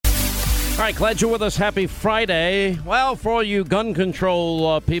All right, glad you're with us. Happy Friday. Well, for all you gun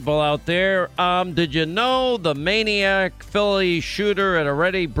control people out there, did you know the maniac Philly shooter had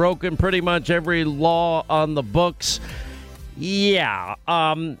already broken pretty much every law on the books? Yeah.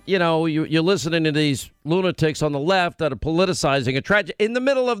 You're listening to these lunatics on the left that are politicizing a tragedy in the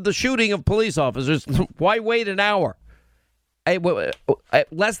middle of the shooting of police officers. Why wait an hour?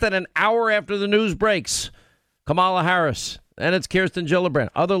 Less than an hour after the news breaks, Kamala Harris, and it's Kirsten Gillibrand,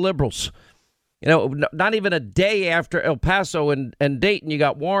 other liberals. Not even a day after El Paso and Dayton, you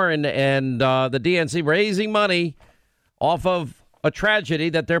got Warren and the DNC raising money off of a tragedy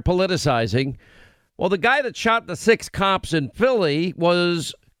that they're politicizing. Well, the guy that shot the 6 cops in Philly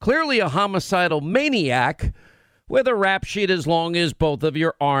was clearly a homicidal maniac with a rap sheet as long as both of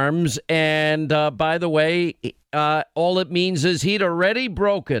your arms. And by the way, all it means is he'd already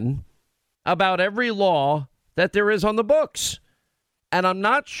broken about every law that there is on the books. And I'm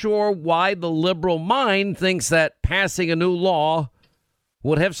not sure why the liberal mind thinks that passing a new law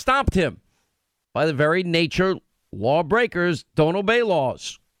would have stopped him. By the very nature, lawbreakers don't obey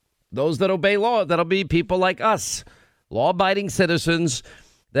laws. Those that obey law, that'll be people like us, law-abiding citizens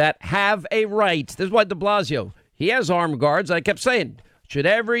that have a right. This is why de Blasio, he has armed guards. I kept saying, should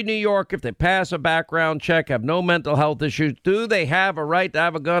every New Yorker, if they pass a background check, have no mental health issues, do they have a right to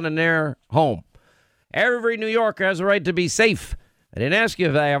have a gun in their home? Every New Yorker has a right to be safe. I didn't ask you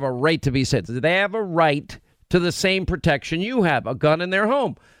if they have a right to be safe. They have a right to the same protection you have, a gun in their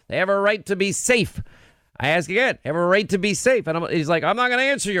home. They have a right to be safe. I ask again, have a right to be safe. And he's like, I'm not going to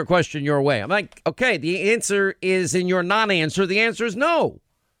answer your question your way. I'm like, okay, the answer is in your non-answer. The answer is no.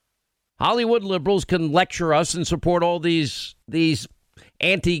 Hollywood liberals can lecture us and support all these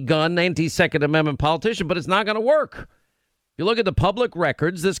anti-gun, anti-Second Amendment politicians, but it's not going to work. You look at the public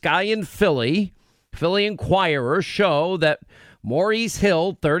records, this guy in Philly Inquirer show that Maurice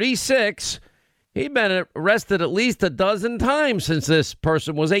Hill, 36, he'd been arrested at least a dozen times since this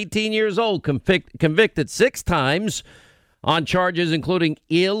person was 18 years old, convicted 6 times on charges including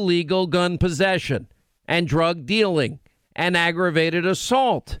illegal gun possession and drug dealing and aggravated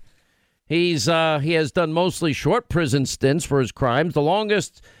assault. He has done mostly short prison stints for his crimes, the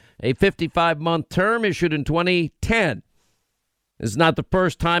longest a 55-month term issued in 2010. It's not the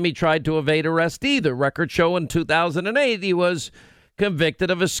first time he tried to evade arrest either. Records show in 2008 he was convicted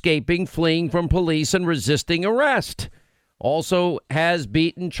of escaping, fleeing from police, and resisting arrest. Also has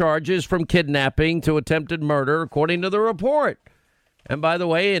beaten charges from kidnapping to attempted murder, according to the report. And by the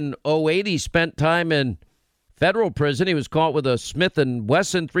way, in 2008, he spent time in federal prison. He was caught with a Smith &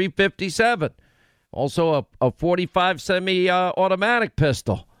 Wesson .357. Also a .45 semi-automatic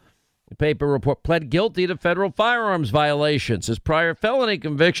pistol. The paper report pled guilty to federal firearms violations. His prior felony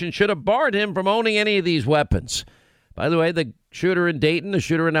conviction should have barred him from owning any of these weapons. By the way, the shooter in Dayton, the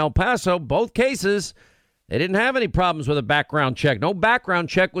shooter in El Paso, both cases, they didn't have any problems with a background check. No background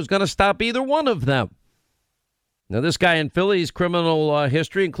check was going to stop either one of them. Now, this guy in Philly's criminal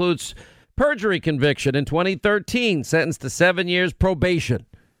history includes perjury conviction in 2013, sentenced to 7 years probation.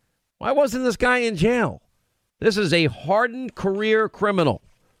 Why wasn't this guy in jail? This is a hardened career criminal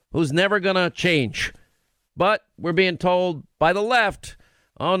who's never going to change. But we're being told by the left,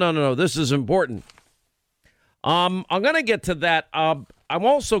 oh, no, this is important. I'm going to get to that. I'm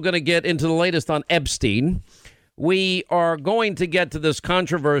also going to get into the latest on Epstein. We are going to get to this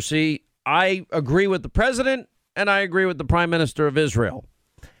controversy. I agree with the president, and I agree with the prime minister of Israel.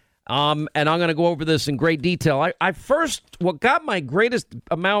 And I'm going to go over this in great detail. What got my greatest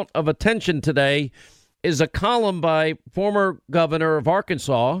amount of attention today is a column by former governor of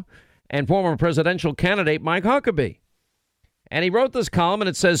Arkansas and former presidential candidate Mike Huckabee. And he wrote this column, and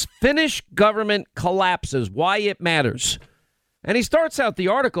it says, Finnish government collapses, why it matters. And he starts out the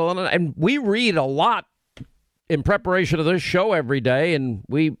article, and we read a lot in preparation of this show every day, and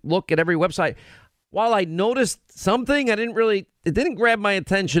we look at every website. While I noticed something, it didn't grab my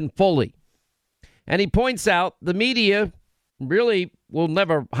attention fully. And he points out the media really will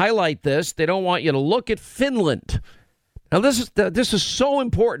never highlight this. They don't want you to look at Finland. Now, this is so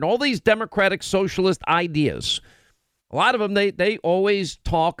important. All these democratic socialist ideas, a lot of them, they always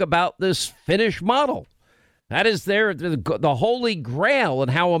talk about this Finnish model. That is the holy grail and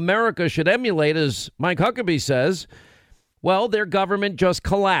how America should emulate, as Mike Huckabee says. Well, their government just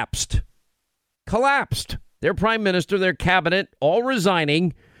collapsed. Their prime minister, their cabinet, all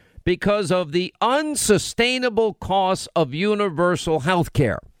resigning because of the unsustainable costs of universal health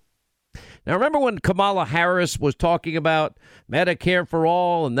care. Now, remember when Kamala Harris was talking about Medicare for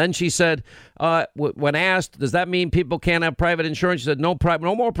all, and then she said, when asked, does that mean people can't have private insurance? She said, no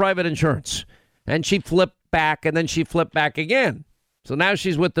more private insurance. And she flipped back, and then she flipped back again. So now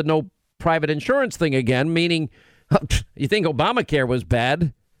she's with the no private insurance thing again, meaning you think Obamacare was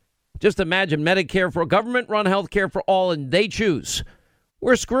bad. Just imagine Medicare for government-run health care for all, and they choose.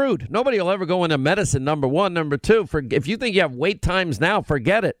 We're screwed. Nobody will ever go into medicine, number one. Number two, if you think you have wait times now,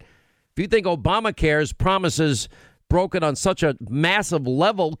 forget it. If you think Obamacare's promises broken on such a massive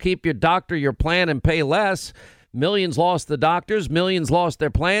level, keep your doctor, your plan, and pay less. Millions lost the doctors. Millions lost their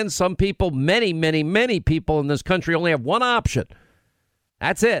plans. Some people, many, many, many people in this country only have one option.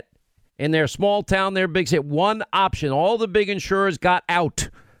 That's it. In their small town, their big city, one option. All the big insurers got out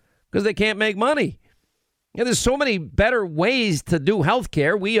because they can't make money. There's so many better ways to do health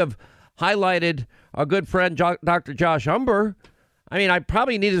care. We have highlighted our good friend, Dr. Josh Umber. I mean, I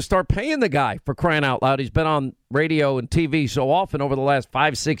probably need to start paying the guy, for crying out loud. He's been on radio and TV so often over the last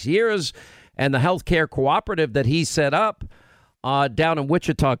 5-6 years. And the healthcare cooperative that he set up down in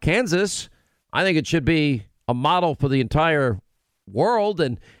Wichita, Kansas, I think it should be a model for the entire world.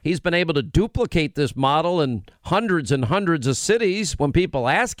 And he's been able to duplicate this model in hundreds and hundreds of cities when people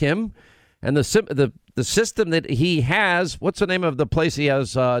ask him. And the system that he has, what's the name of the place he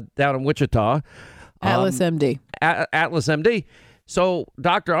has down in Wichita? Atlas MD. Atlas MD. So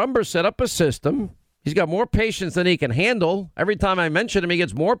Dr. Umber set up a system. He's got more patients than he can handle. Every time I mention him, he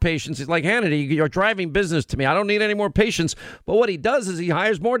gets more patients. He's like, Hannity, you're driving business to me. I don't need any more patients. But what he does is he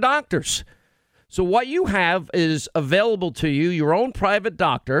hires more doctors. So what you have is available to you, your own private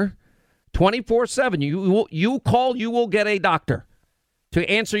doctor, 24/7. You call, you will get a doctor to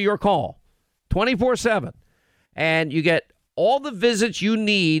answer your call 24/7. And you get all the visits you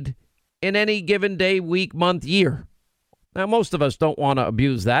need in any given day, week, month, year. Now, most of us don't want to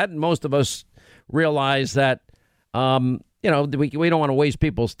abuse that. And most of us realize that, we don't want to waste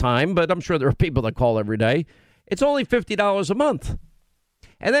people's time, but I'm sure there are people that call every day. It's only $50 a month.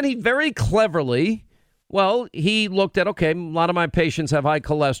 And then he very cleverly, he looked at, okay, a lot of my patients have high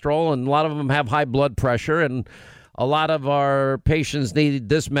cholesterol and a lot of them have high blood pressure and a lot of our patients need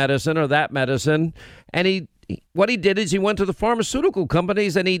this medicine or that medicine. And what he did is he went to the pharmaceutical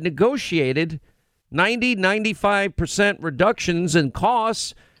companies and he negotiated 95% reductions in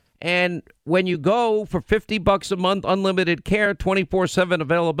costs. And when you go for $50 a month, unlimited care, 24/7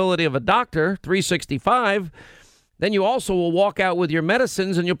 availability of a doctor, 365, then you also will walk out with your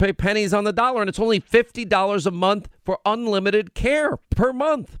medicines and you'll pay pennies on the dollar. And it's only $50 a month for unlimited care per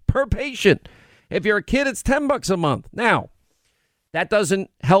month, per patient. If you're a kid, it's $10 a month. Now, that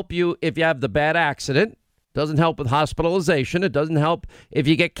doesn't help you if you have the bad accident. Doesn't help with hospitalization. It doesn't help if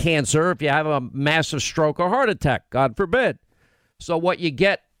you get cancer, if you have a massive stroke or heart attack, God forbid. So what you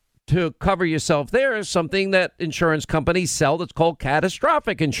get to cover yourself there is something that insurance companies sell that's called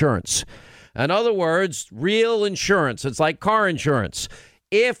catastrophic insurance. In other words, real insurance. It's like car insurance.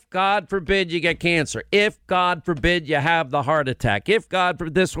 If, God forbid, you get cancer, if, God forbid, you have the heart attack, if, God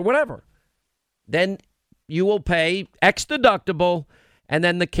forbid, this or whatever, then you will pay X deductible and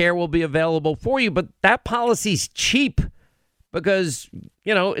then the care will be available for you. But that policy's cheap because,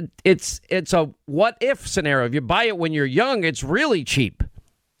 it's a what if scenario. If you buy it when you're young, it's really cheap.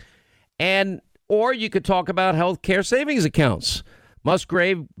 Or you could talk about health care savings accounts.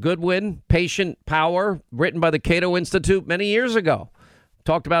 Musgrave, Goodwin, Patient Power, written by the Cato Institute many years ago.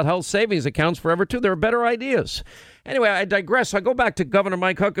 Talked about health savings accounts forever, too. There are better ideas. Anyway, I digress. I go back to Governor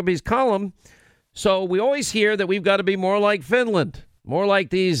Mike Huckabee's column. So we always hear that we've got to be more like Finland, more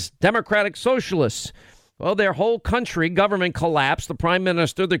like these democratic socialists. Well, their whole country government collapsed, the prime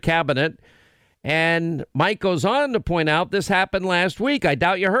minister, the cabinet. And Mike goes on to point out this happened last week. I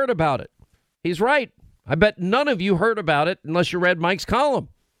doubt you heard about it. He's right. I bet none of you heard about it unless you read Mike's column.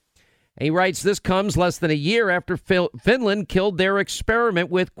 And he writes, this comes less than a year after Finland killed their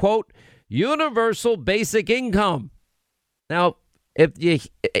experiment with, quote, universal basic income. Now,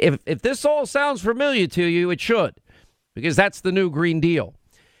 if this all sounds familiar to you, it should, because that's the new Green Deal.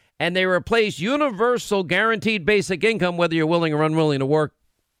 And they replaced universal guaranteed basic income, whether you're willing or unwilling to work,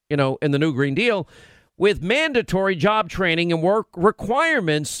 in the new Green Deal, with mandatory job training and work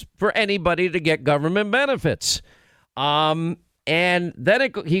requirements for anybody to get government benefits. And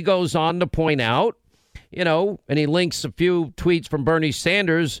then he goes on to point out, and he links a few tweets from Bernie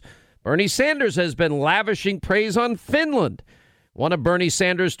Sanders. Bernie Sanders has been lavishing praise on Finland. One of Bernie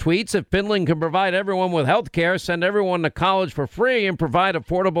Sanders' tweets, if Finland can provide everyone with health care, send everyone to college for free, and provide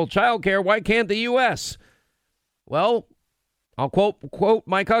affordable child care, why can't the U.S.? Well, I'll quote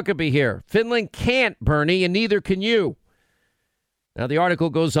Mike Huckabee here. Finland can't, Bernie, and neither can you. Now, the article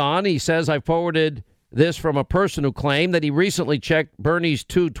goes on. He says, I forwarded this from a person who claimed that he recently checked Bernie's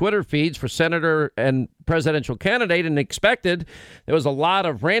 2 Twitter feeds for senator and presidential candidate and expected there was a lot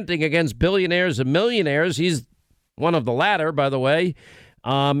of ranting against billionaires and millionaires. He's one of the latter, by the way.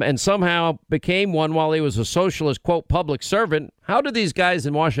 and somehow became one while he was a socialist, quote, public servant. How do these guys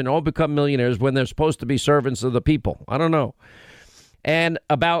in Washington all become millionaires when they're supposed to be servants of the people? I don't know. And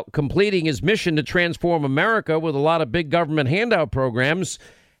about completing his mission to transform America with a lot of big government handout programs.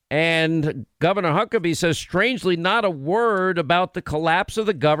 And Governor Huckabee says, strangely, not a word about the collapse of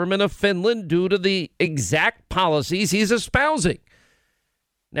the government of Finland due to the exact policies he's espousing.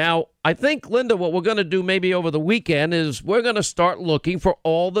 Now, I think, Linda, what we're going to do maybe over the weekend is we're going to start looking for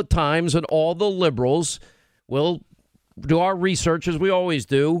all the times and all the liberals. We'll do our research as we always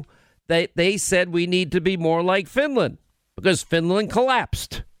do. They said we need to be more like Finland because Finland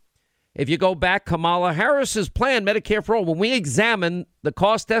collapsed. If you go back, Kamala Harris's plan, Medicare for All, when we examine the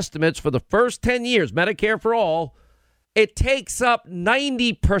cost estimates for the first 10 years, Medicare for All, it takes up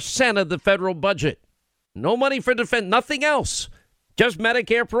 90% of the federal budget. No money for defense, nothing else. Just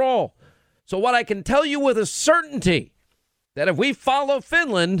Medicare for all. So what I can tell you with a certainty that if we follow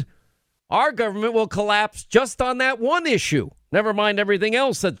Finland, our government will collapse just on that one issue. Never mind everything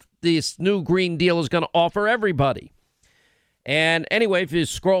else that this new Green Deal is going to offer everybody. And anyway, if you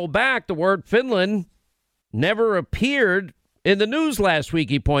scroll back, the word Finland never appeared in the news last week,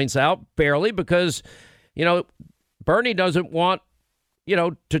 he points out, barely, because, Bernie doesn't want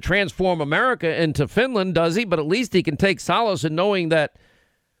to transform America into Finland, does he? But at least he can take solace in knowing that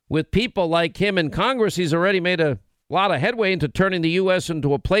with people like him in Congress, he's already made a lot of headway into turning the U.S.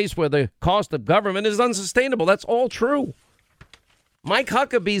 into a place where the cost of government is unsustainable. That's all true. Mike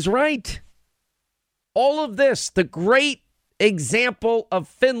Huckabee's right. All of this, the great example of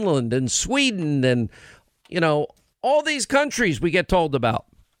Finland and Sweden and, all these countries we get told about.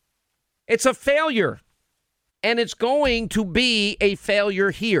 It's a failure. And it's going to be a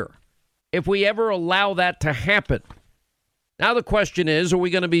failure here if we ever allow that to happen. Now, the question is, are we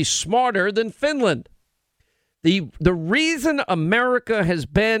going to be smarter than Finland? The reason America has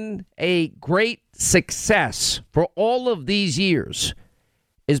been a great success for all of these years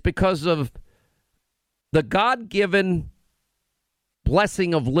is because of the God-given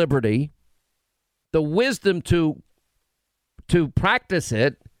blessing of liberty, the wisdom to practice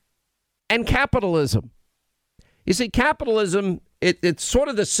it, and capitalism. You see, capitalism, it's sort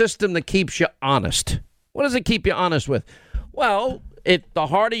of the system that keeps you honest. What does it keep you honest with? Well, if the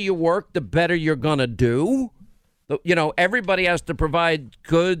harder you work, the better you're going to do. Everybody has to provide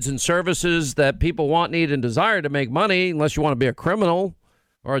goods and services that people want, need, and desire to make money, unless you want to be a criminal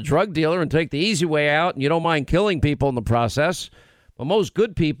or a drug dealer and take the easy way out and you don't mind killing people in the process. But most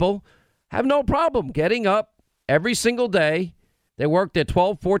good people have no problem getting up every single day. They work their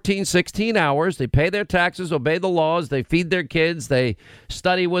 12, 14, 16 hours. They pay their taxes, obey the laws. They feed their kids. They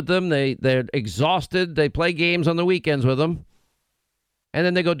study with them. They're exhausted. They play games on the weekends with them. And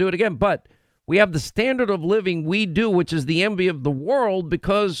then they go do it again. But we have the standard of living we do, which is the envy of the world,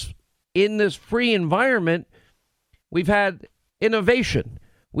 because in this free environment, we've had innovation.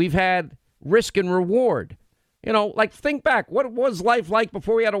 We've had risk and reward. Think back. What was life like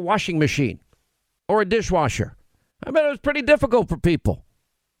before we had a washing machine or a dishwasher? I bet it was pretty difficult for people.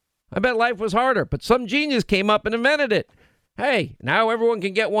 I bet life was harder, but some genius came up and invented it. Hey, now everyone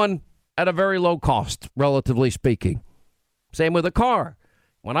can get one at a very low cost, relatively speaking. Same with a car.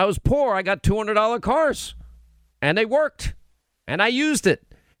 When I was poor, I got $200 cars, and they worked, and I used it,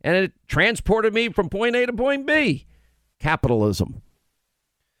 and it transported me from point A to point B. Capitalism.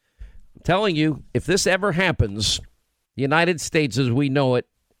 I'm telling you, if this ever happens, the United States as we know it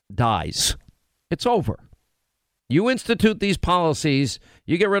dies. It's over. You institute these policies,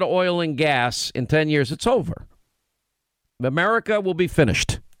 you get rid of oil and gas in 10 years, it's over. America will be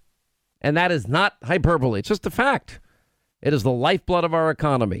finished. And that is not hyperbole. It's just a fact. It is the lifeblood of our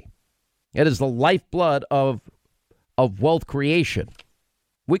economy. It is the lifeblood of wealth creation.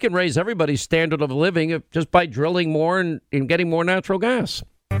 We can raise everybody's standard of living just by drilling more and getting more natural gas.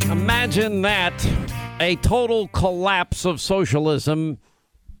 Imagine that. A total collapse of socialism,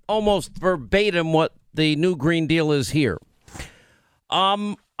 almost verbatim what the new Green Deal is here.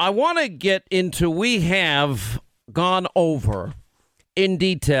 I want to get into, we have gone over in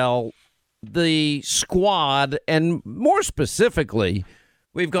detail the squad, and more specifically,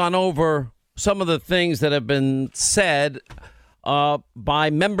 we've gone over some of the things that have been said by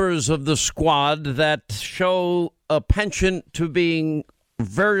members of the squad that show a penchant to being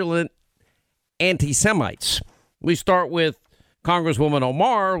virulent anti-Semites. We start with Congresswoman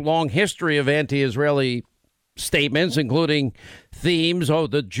Omar, long history of anti-Israeli statements, including themes,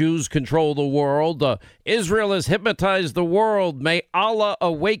 the Jews control the world, Israel has hypnotized the world, may Allah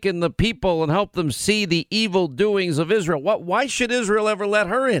awaken the people and help them see the evil doings of Israel. Why should Israel ever let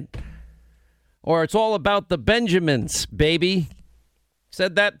her in? Or it's all about the Benjamins, baby.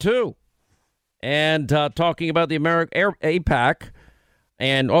 said that too. And talking about the AIPAC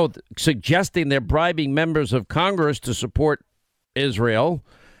and suggesting they're bribing members of Congress to support Israel.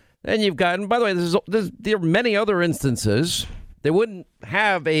 And you've got, and by the way, there are many other instances. They wouldn't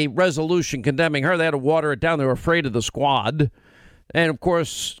have a resolution condemning her. They had to water it down. They were afraid of the squad. And, of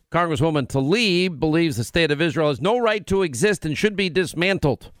course, Congresswoman Tlaib believes the state of Israel has no right to exist and should be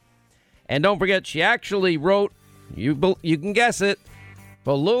dismantled. And don't forget, she actually wrote, you can guess it,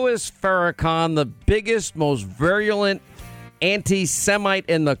 for Louis Farrakhan, the biggest, most virulent anti-Semite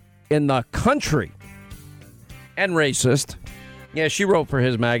in the country, and racist. Yeah, she wrote for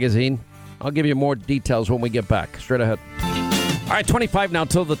his magazine. I'll give you more details when we get back. Straight ahead. All right, 25 now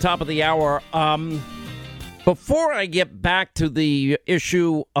till the top of the hour. Before I get back to the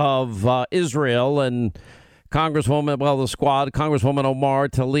issue of Israel and the squad, Congresswoman Omar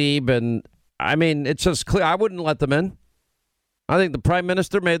Tlaib, and I mean, it's just clear. I wouldn't let them in. I think the prime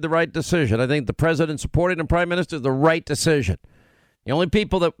minister made the right decision. I think the president supporting the prime minister is the right decision. The only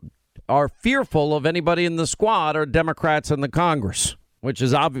people that are fearful of anybody in the squad are Democrats in the Congress, which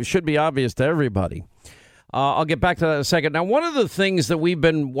is obvious, should be obvious to everybody. I'll get back to that in a second. Now, one of the things that we've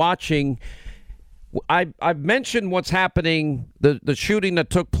been watching, I've mentioned what's happening, the shooting that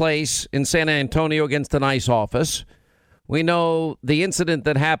took place in San Antonio against an ICE office. We know the incident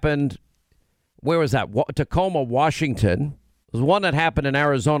that happened, where was that? Tacoma, Washington. There's one that happened in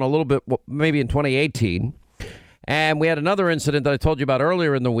Arizona a little bit, maybe in 2018. And we had another incident that I told you about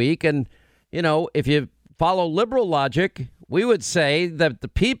earlier in the week. And, you know, if you follow liberal logic, we would say that the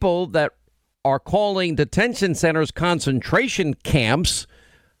people that are calling detention centers concentration camps,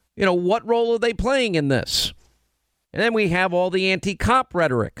 you know, what role are they playing in this? And then we have all the anti-cop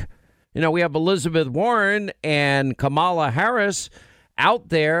rhetoric. You know, we have Elizabeth Warren and Kamala Harris out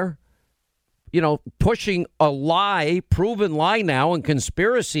there, you know, pushing a lie, proven lie now, and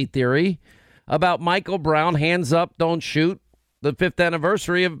conspiracy theory about Michael Brown, hands up, don't shoot, the 5th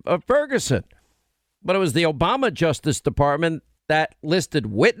anniversary of Ferguson. But it was the Obama Justice Department that listed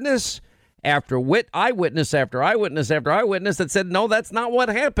witness after eyewitness after eyewitness after eyewitness that said, no, that's not what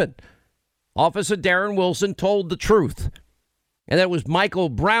happened. Officer Darren Wilson told the truth. And that was Michael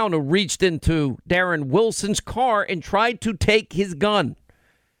Brown who reached into Darren Wilson's car and tried to take his gun.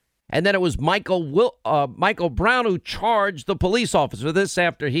 And then it was Michael Brown who charged the police officer. This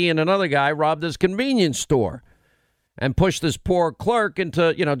after he and another guy robbed his convenience store and pushed this poor clerk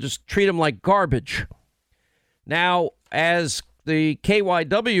into, you know, just treat him like garbage. Now, as the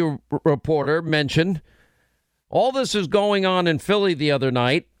KYW reporter mentioned, all this is going on in Philly the other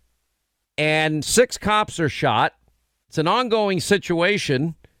night, and 6 cops are shot. It's an ongoing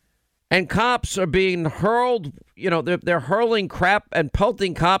situation, and cops are being hurled, you know, they're hurling crap and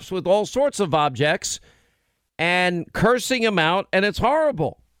pelting cops with all sorts of objects and cursing them out, and it's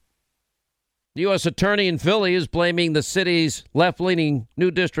horrible. The U.S. attorney in Philly is blaming the city's left-leaning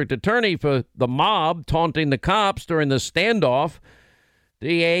new district attorney for the mob taunting the cops during the standoff. The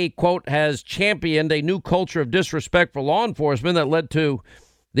DA, quote, has championed a new culture of disrespect for law enforcement that led to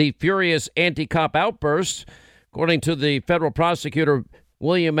the furious anti-cop outbursts. According to the federal prosecutor,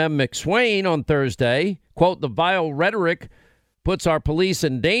 William M. McSwain, on Thursday, quote, the vile rhetoric puts our police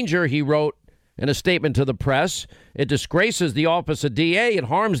in danger, he wrote in a statement to the press. It disgraces the office of DA. It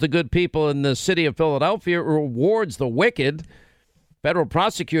harms the good people in the city of Philadelphia. It rewards the wicked. Federal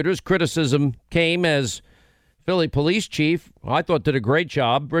prosecutors' criticism came as Philly police chief, I thought did a great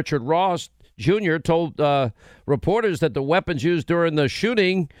job, Richard Ross Jr. told reporters that the weapons used during the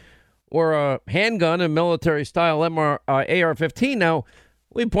shooting were a handgun and military-style AR-15. Now,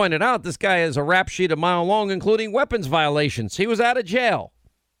 we pointed out this guy has a rap sheet a mile long, including weapons violations. He was out of jail.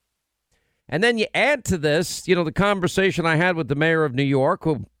 And then you add to this, you know, the conversation I had with the mayor of New York,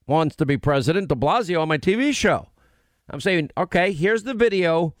 who wants to be president, de Blasio, on my TV show. I'm saying, okay, here's the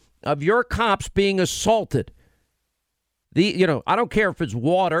video of your cops being assaulted. I don't care if it's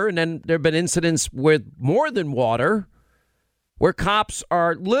water, and then there have been incidents with more than water, where cops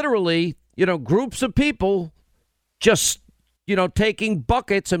are literally, you know, groups of people just, you know, taking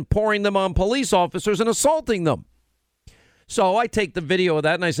buckets and pouring them on police officers and assaulting them. So I take the video of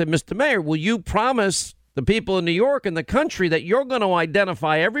that and I said, Mr. Mayor, will you promise the people in New York and the country that you're going to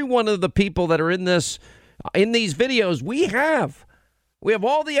identify every one of the people that are in these videos? We have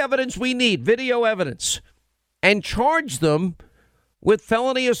all the evidence we need, video evidence, and charge them with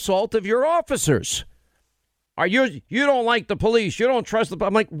felony assault of your officers. You don't like the police. You don't trust the.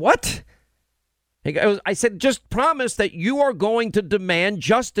 I'm like, what? I said, just promise that you are going to demand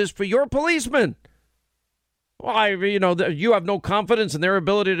justice for your policemen. Well, you have no confidence in their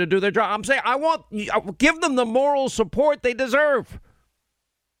ability to do their job. I'm saying I will give them the moral support they deserve.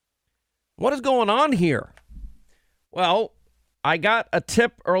 What is going on here? Well, I got a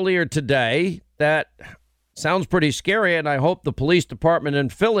tip earlier today that sounds pretty scary, and I hope the police department in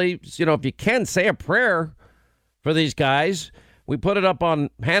Philly, if you can, say a prayer for these guys. We put it up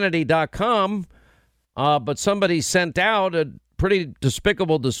on Hannity.com, but somebody sent out a pretty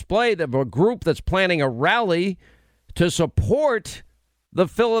despicable display of a group that's planning a rally to support the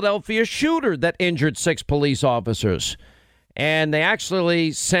Philadelphia shooter that injured 6 police officers. And they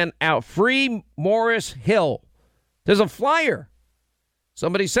actually sent out Free Morris Hill. There's a flyer.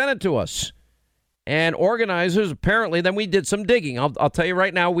 Somebody sent it to us. And organizers, apparently, then we did some digging. I'll tell you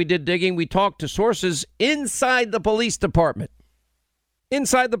right now, we did digging. We talked to sources inside the police department.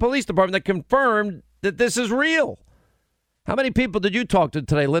 Inside the police department that confirmed that this is real. How many people did you talk to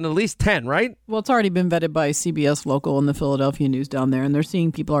today, Lynn? At least 10, right? Well, it's already been vetted by CBS Local and the Philadelphia News down there, and they're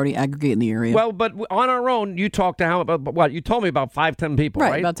seeing people already aggregate in the area. Well, but on our own, you talked to how about what? You told me about 5-10 people, right?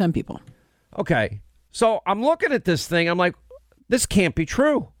 Right, about 10 people. Okay. So I'm looking at this thing. I'm like, this can't be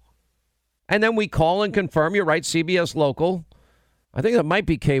true. And then we call and confirm. You're right, CBS Local. I think that might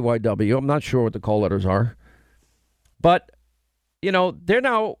be KYW. I'm not sure what the call letters are. But, they're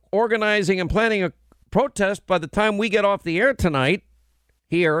now organizing and planning a protest by the time we get off the air tonight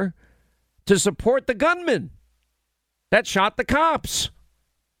here to support the gunman that shot the cops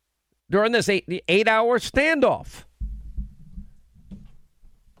during this 8-hour standoff.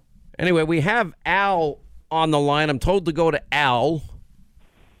 Anyway, we have Al on the line. I'm told to go to Al.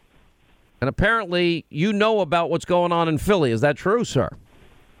 And apparently you know about what's going on in Philly. Is that true, sir?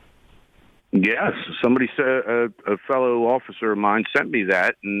 Yes, somebody said a fellow officer of mine sent me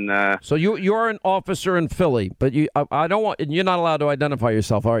that, and so you're an officer in Philly, but I don't want. You're not allowed to identify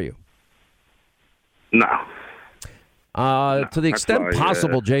yourself, are you? No. To the extent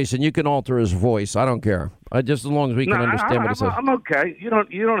possible, Jason, you can alter his voice. I don't care. Just as long as we can understand what he says. I'm okay. You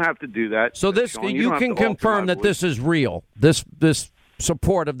don't have to do that. So this Sean, you can confirm that this is real. This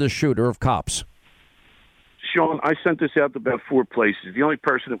support of the shooter of cops. Sean, I sent this out to about 4 places. The only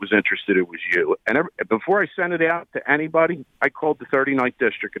person that was interested it was you. And before I sent it out to anybody, I called the 39th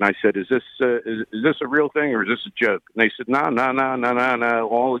district and I said, "Is this a real thing or is this a joke?" And they said, "No.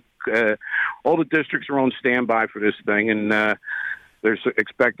 All the districts are on standby for this thing, and they're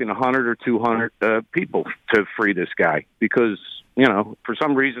expecting 100 or 200 people to free this guy because for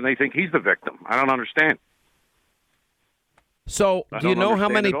some reason they think he's the victim. I don't understand." So, do you know how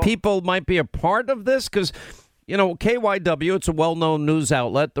many people might be a part of this? Because, KYW, it's a well-known news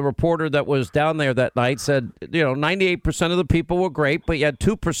outlet. The reporter that was down there that night said, 98% of the people were great, but you had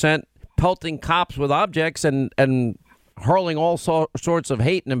 2% pelting cops with objects and hurling all sorts of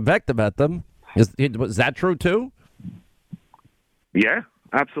hate and invective at them. Was that true, too? Yeah,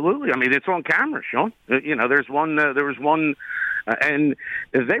 absolutely. I mean, it's on camera, Sean. There was one... and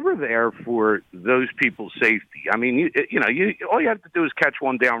they were there for those people's safety. I mean, all you have to do is catch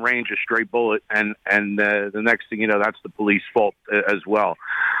one downrange, a stray bullet, and the next thing you know, that's the police fault as well.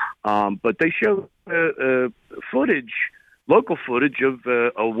 But they showed footage, local footage of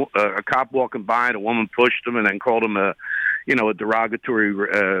a cop walking by and a woman pushed him and then called him a derogatory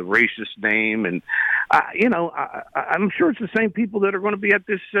racist name. And I'm sure it's the same people that are going to be at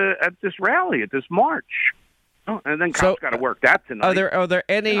this rally, at this march. Oh, and then cops got to work that tonight. Are there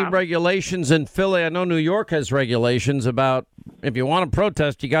any regulations in Philly? I know New York has regulations about if you want to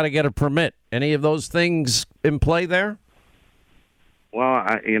protest, you got to get a permit. Any of those things in play there? Well,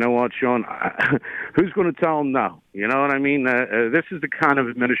 you know what, Sean? Who's going to tell them no? You know what I mean? This is the kind of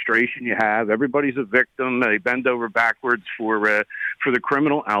administration you have. Everybody's a victim. They bend over backwards for the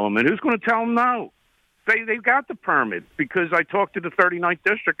criminal element. Who's going to tell them no? They've got the permit because I talked to the 39th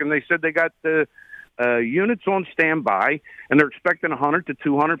district and they said they got the units on standby, and they're expecting 100 to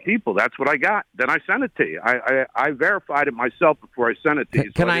 200 people. That's what I got. Then I sent it to you. I verified it myself before I sent it to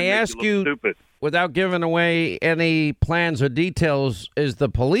you. Can I ask you, without giving away any plans or details, is the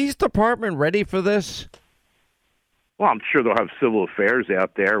police department ready for this? Well, I'm sure they'll have civil affairs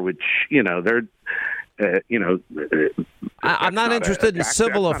out there, which, they're... I'm not interested in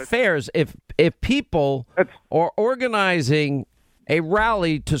civil affairs. If people are organizing a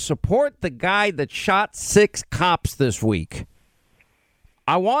rally to support the guy that shot 6 cops this week,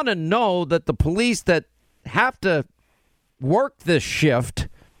 I want to know that the police that have to work this shift,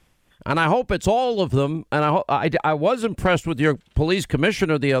 and I hope it's all of them, and I was impressed with your police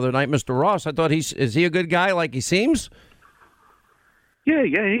commissioner the other night, Mr. Ross. I thought is he a good guy like he seems? Yeah,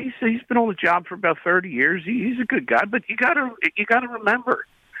 he's been on the job for about 30 years. He's a good guy, but you got to remember,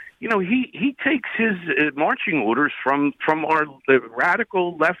 he takes his marching orders from the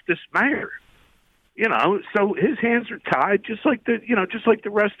radical leftist mayor. So his hands are tied, just like the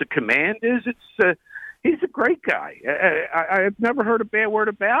rest of command is. He's a great guy. I've never heard a bad word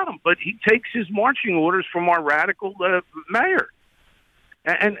about him, but he takes his marching orders from our radical mayor.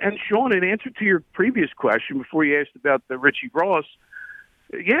 And Sean, in answer to your previous question before you asked about the Richie Ross,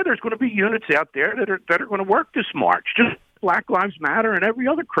 yeah, there's going to be units out there that are going to work this march, just Black Lives Matter and every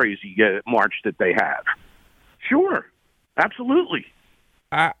other crazy march that they have. Sure, absolutely.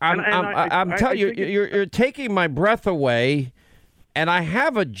 I'm telling you, you're taking my breath away, and I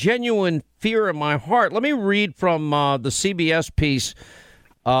have a genuine fear in my heart. Let me read from the CBS piece.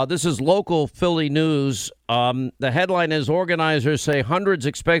 This is local Philly news. The headline is, organizers say hundreds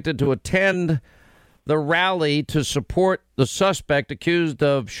expected to attend the rally to support the suspect accused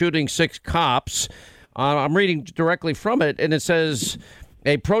of shooting 6 cops. I'm reading directly from it, and it says,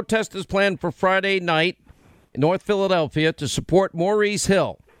 a protest is planned for Friday night in North Philadelphia to support Maurice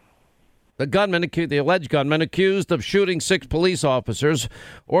Hill, the alleged gunman accused of shooting 6 police officers.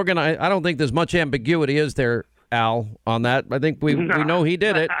 I don't think there's much ambiguity, is there, Al, on that? I think we know he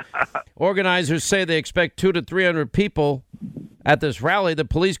did it. Organizers say they expect 200 to 300 people at this rally. The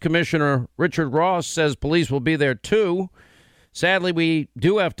police commissioner, Richard Ross, says police will be there too. Sadly, we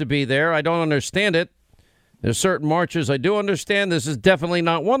do have to be there. I don't understand it. There's certain marches I do understand. This is definitely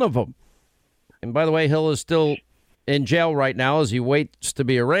not one of them. And by the way, Hill is still in jail right now as he waits to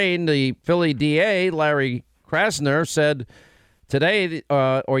be arraigned. The Philly DA, Larry Krasner, said today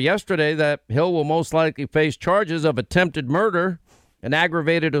or yesterday that Hill will most likely face charges of attempted murder and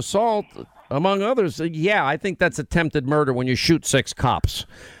aggravated assault, among others. Yeah, I think that's attempted murder when you shoot 6 cops.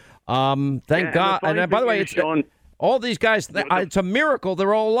 Thank God. And by the way, all these guys, it's a miracle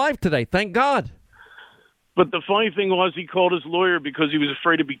they're all alive today. Thank God. But the funny thing was, he called his lawyer because he was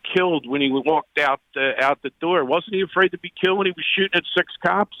afraid to be killed when he walked out the door. Wasn't he afraid to be killed when he was shooting at 6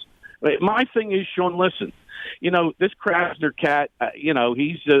 cops? My thing is, Sean, listen, this Krasner cat,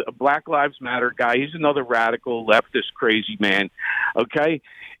 he's a Black Lives Matter guy. He's another radical leftist crazy man. Okay,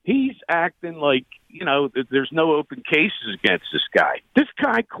 he's acting like there's no open cases against this guy. This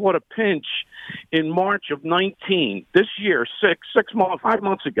guy caught a pinch in March of 19 this year, 5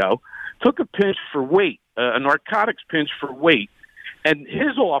 months ago. Took a pinch for weight, a narcotics pinch for weight, and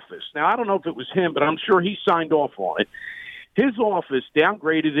his office. Now I don't know if it was him, but I'm sure he signed off on it. His office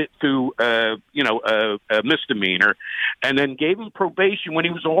downgraded it to, a misdemeanor, and then gave him probation when he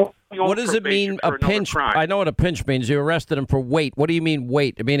was on. What does it mean, a pinch? Crime. I know what a pinch means. You arrested him for weight. What do you mean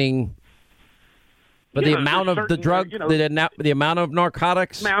weight? Meaning, the amount of the drug, the amount of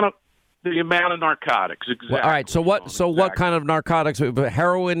narcotics. The amount of narcotics, exactly. Well, all right. So what? So what kind of narcotics?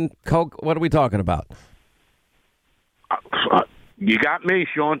 Heroin, coke. What are we talking about? You got me,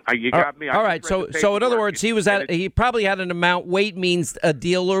 Sean. You got me. All right. So in other words, he probably had an amount. Weight means a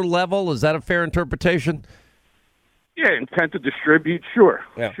dealer level. Is that a fair interpretation? Yeah, intent to distribute. Sure.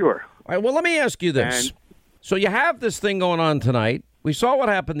 Yeah. Sure. All right. Well, let me ask you this. So you have this thing going on tonight. We saw what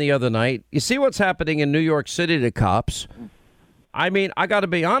happened the other night. You see what's happening in New York City to cops. I mean, I got to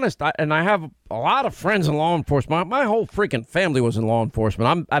be honest, and I have a lot of friends in law enforcement. My whole freaking family was in law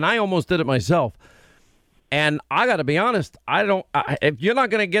enforcement, and I almost did it myself. And I got to be honest, if you're not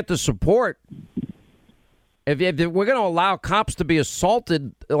going to get the support, if we're going to allow cops to be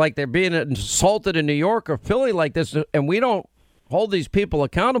assaulted like they're being assaulted in New York or Philly like this, and we don't hold these people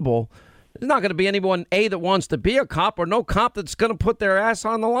accountable, there's not going to be anyone, that wants to be a cop, or no cop that's going to put their ass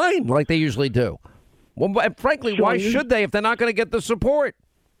on the line like they usually do. Well, frankly, why should they if they're not going to get the support?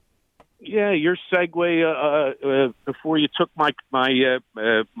 Yeah, your segue before you took my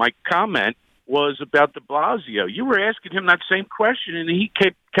comment was about de Blasio. You were asking him that same question, and he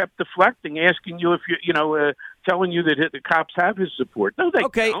kept deflecting, asking you if telling you that the cops have his support. No, they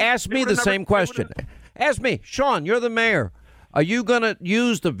don't. Ask me the same question. Ask me, Sean. You're the mayor. Are you going to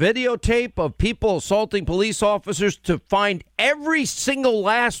use the videotape of people assaulting police officers to find every single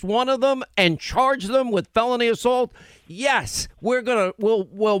last one of them and charge them with felony assault? Yes,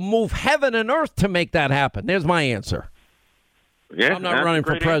 we'll move heaven and earth to make that happen. There's my answer. Yeah, I'm not running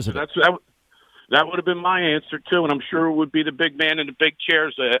for president. That would have been my answer too, and I'm sure it would be the big man in the big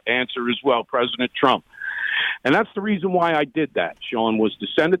chair's answer as well, President Trump. And that's the reason why I did that, Sean, was to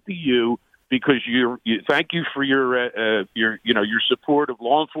send it to you. Because thank you for your support of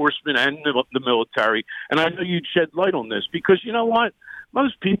law enforcement and the military, and I know you'd shed light on this because you know what,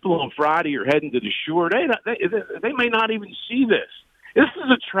 most people on Friday are heading to the shore. They may not even see this. This is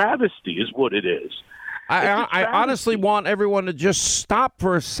a travesty, is what it is. I honestly want everyone to just stop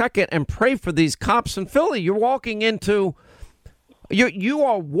for a second and pray for these cops in Philly. You are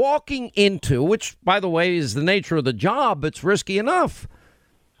walking into, which by the way is the nature of the job. It's risky enough.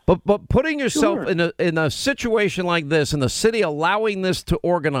 But putting yourself Sure. in a situation like this, and the city allowing this to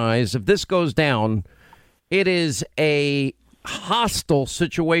organize, if this goes down, it is a hostile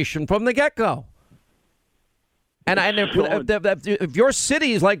situation from the get-go. And if your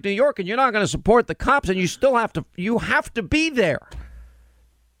city is like New York and you're not going to support the cops, and you have to be there.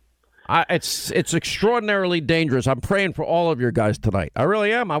 It's extraordinarily dangerous. I'm praying for all of your guys tonight. I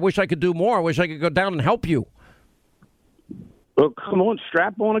really am. I wish I could do more. I wish I could go down and help you. Well, come on,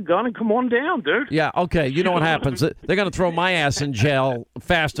 strap on a gun and come on down, dude. Yeah, okay. You know what happens. They're going to throw my ass in jail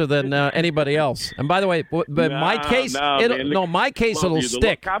faster than anybody else. And by the way, my case, it'll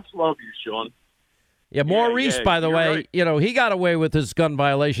stick. The cops love you, Sean. Yeah, Maurice, by the way, right. He got away with his gun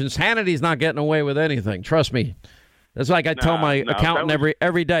violations. Hannity's not getting away with anything. Trust me. That's like I tell my accountant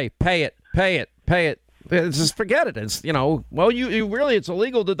every day, pay it. Just forget it. It's, well, you really, it's a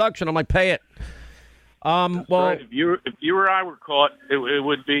legal deduction. I'm like, pay it. Well, right. If you or I were caught, it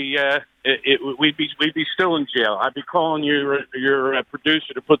would be we'd be still in jail. I'd be calling your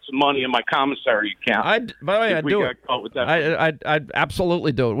producer to put some money in my commissary account. By the way, I'd do it. I'd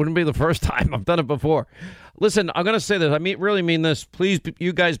absolutely do it. Wouldn't be the first time. I've done it before. Listen, I'm going to say this. I really mean this. Please,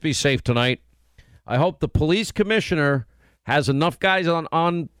 you guys be safe tonight. I hope the police commissioner has enough guys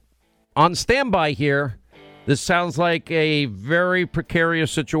on standby here. This sounds like a very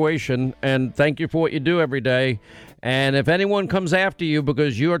precarious situation, and thank you for what you do every day. And if anyone comes after you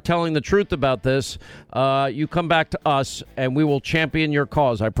because you are telling the truth about this, you come back to us, and we will champion your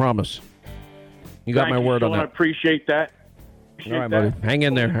cause, I promise. You got my word on that. I appreciate that. All right, buddy. Hang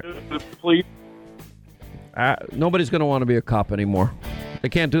in there. Please. Nobody's going to want to be a cop anymore. They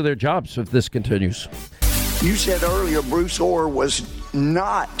can't do their jobs if this continues. You said earlier Bruce Orr was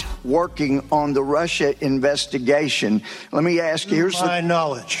not working on the Russia investigation. Let me ask you,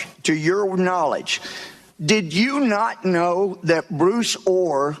 to your knowledge, did you not know that Bruce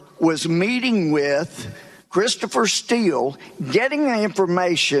Orr was meeting with Christopher Steele, getting the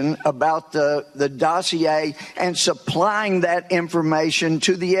information about the dossier and supplying that information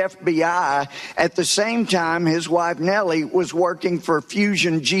to the FBI at the same time his wife Nellie was working for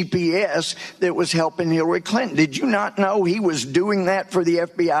Fusion GPS that was helping Hillary Clinton? Did you not know he was doing that for the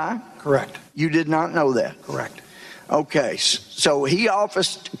FBI? Correct. You did not know that? Correct. Okay, so he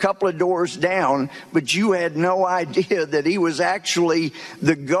officed a couple of doors down, but you had no idea that he was actually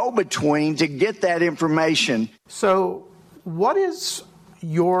the go-between to get that information. So what is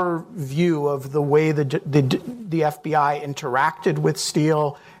your view of the way the FBI interacted with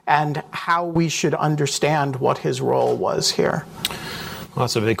Steele and how we should understand what his role was here? Well,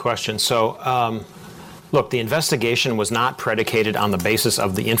 that's a big question. So, look, the investigation was not predicated on the basis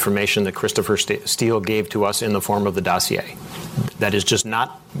of the information that Christopher Steele gave to us in the form of the dossier. That is just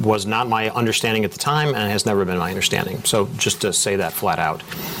was not my understanding at the time and has never been my understanding. So just to say that flat out.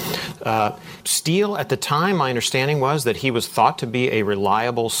 Steele, at the time, my understanding was that he was thought to be a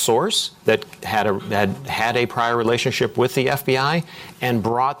reliable source that had a prior relationship with the FBI and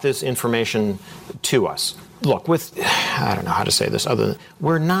brought this information to us. Look, I don't know how to say this other than,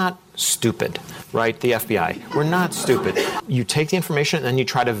 we're not stupid, right? The FBI. We're not stupid. You take the information and then you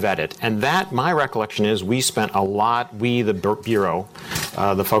try to vet it. And that, my recollection is, the Bureau,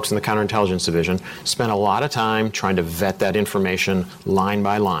 the folks in the Counterintelligence Division, spent a lot of time trying to vet that information line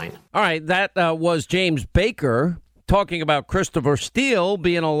by line. All right, that was James Baker talking about Christopher Steele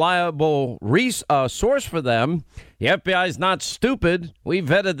being a reliable source for them. The FBI is not stupid. We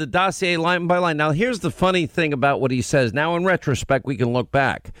vetted the dossier line by line. Now, here's the funny thing about what he says. Now, in retrospect, we can look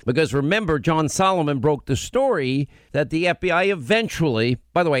back. Because remember, John Solomon broke the story that the FBI eventually,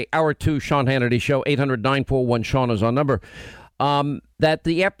 by the way, Hour 2, Sean Hannity Show, 800-941-SEAN is our number, that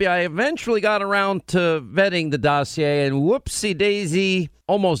the FBI eventually got around to vetting the dossier, and whoopsie-daisy,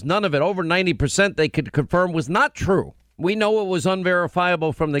 almost none of it, over 90% they could confirm was not true. We know it was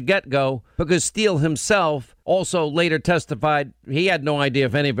unverifiable from the get-go because Steele himself also later testified he had no idea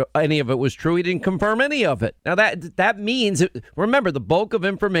if any of it was true. He didn't confirm any of it. Now, that means, remember, the bulk of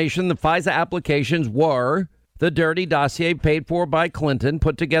information, the FISA applications were the dirty dossier paid for by Clinton,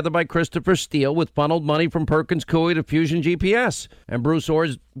 put together by Christopher Steele with funneled money from Perkins Coie to Fusion GPS. And Bruce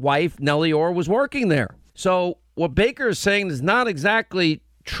Orr's wife, Nellie Orr, was working there. So what Baker is saying is not exactly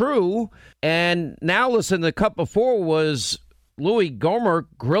true. And now, listen, the cut before was Louis Gohmert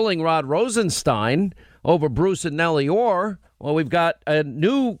grilling Rod Rosenstein over Bruce and Nellie Orr. Well, we've got a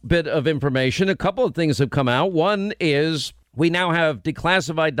new bit of information. A couple of things have come out. One is we now have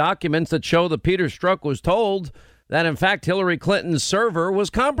declassified documents that show that Peter Strzok was told that, in fact, Hillary Clinton's server was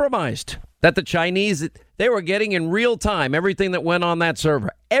compromised, that the Chinese, they were getting in real time everything that went on that server,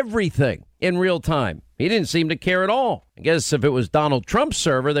 everything in real time. He didn't seem to care at all. I guess if it was Donald Trump's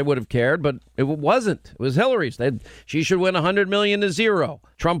server, they would have cared, but it wasn't. It was Hillary's. She should win $100 million to 0.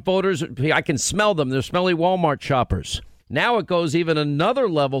 Trump voters, I can smell them. They're smelly Walmart shoppers. Now it goes even another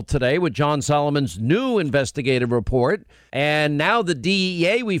level today with John Solomon's new investigative report. And now the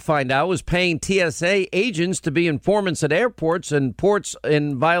DEA, we find out, was paying TSA agents to be informants at airports and ports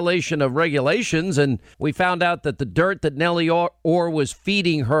in violation of regulations. And we found out that the dirt that Nellie Orr was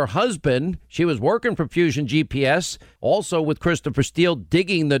feeding her husband, she was working for Fusion GPS, also with Christopher Steele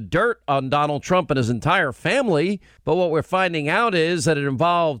digging the dirt on Donald Trump and his entire family. But what we're finding out is that it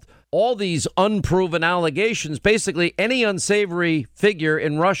involved all these unproven allegations, basically any unsavory figure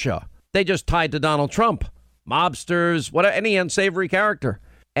in Russia, they just tied to Donald Trump. Mobsters, any unsavory character.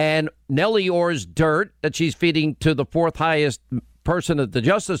 And Nellie Orr's dirt that she's feeding to the fourth highest person at the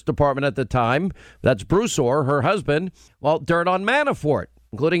Justice Department at the time, that's Bruce Orr, her husband, well, dirt on Manafort,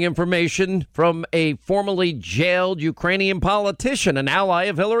 including information from a formerly jailed Ukrainian politician, an ally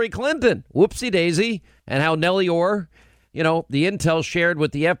of Hillary Clinton. Whoopsie daisy. And how Nellie Orr, the intel shared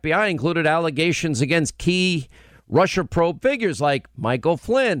with the FBI included allegations against key Russia probe figures like Michael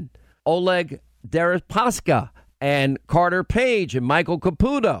Flynn, Oleg Deripaska, and Carter Page and Michael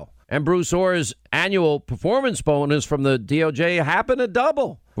Caputo. And Bruce Orr's annual performance bonus from the DOJ happened to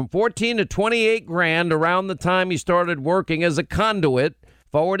double from 14 to 28 grand around the time he started working as a conduit,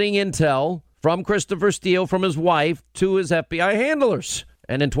 forwarding intel from Christopher Steele from his wife to his FBI handlers.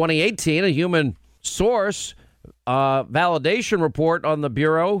 And in 2018, a human source validation report on the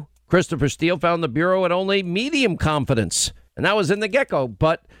Bureau, Christopher Steele found the Bureau at only medium confidence. And that was in the get-go.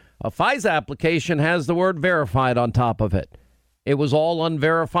 But a FISA application has the word verified on top of it. It was all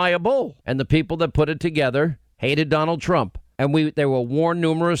unverifiable. And the people that put it together hated Donald Trump. And they were warned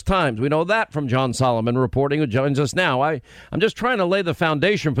numerous times. We know that from John Solomon reporting, who joins us now. I'm just trying to lay the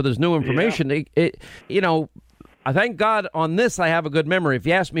foundation for this new information. Yeah. I thank God on this I have a good memory. If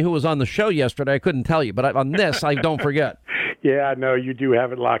you asked me who was on the show yesterday, I couldn't tell you. But on this, I don't forget. Yeah, no, you do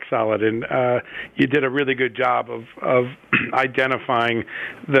have it lock solid, and you did a really good job of identifying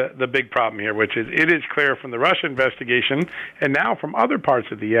the big problem here, which is it is clear from the Russia investigation and now from other parts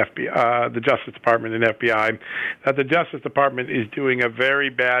of the FBI, the Justice Department and FBI, that the Justice Department is doing a very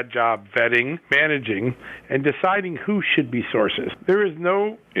bad job vetting, managing, and deciding who should be sources. There is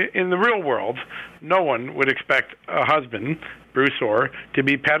in the real world, no one would expect a husband, Bruce Orr, to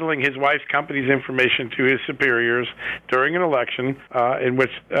be peddling his wife's company's information to his superiors during an election in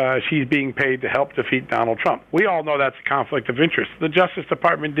which she's being paid to help defeat Donald Trump. We all know that's a conflict of interest. The Justice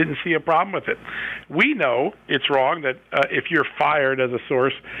Department didn't see a problem with it. We know it's wrong that if you're fired as a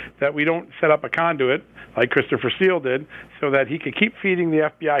source, that we don't set up a conduit like Christopher Steele did so that he could keep feeding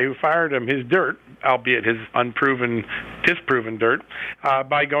the FBI who fired him his dirt, albeit his disproven dirt,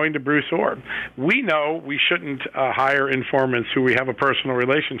 by going to Bruce Orr. We know we shouldn't hire informants who we have a personal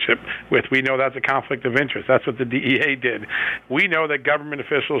relationship with. We know that's a conflict of interest. That's what the DEA did. We know that government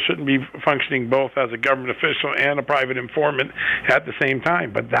officials shouldn't be functioning both as a government official and a private informant at the same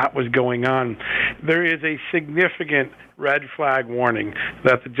time, but that was going on. There is a significant red flag warning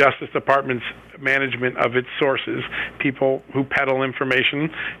that the Justice Department's management of its sources, people who peddle information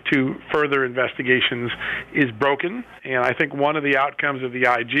to further investigations, is broken. And I think one of the outcomes of the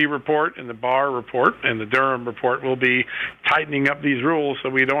IG report and the Barr report and the Durham report will be tightening up these rules so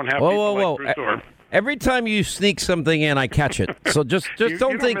we don't have people like Bruce Orr. Every time you sneak something in, I catch it. So just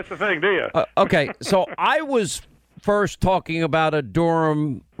don't think. Miss a thing, do you? Okay, so I was first talking about a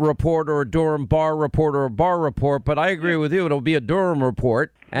Durham report or a Durham Barr report or a Barr report, but I agree with you. It'll be a Durham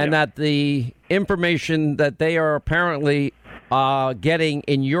report, and that the information that they are apparently getting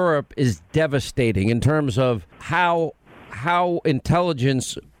in Europe is devastating in terms of how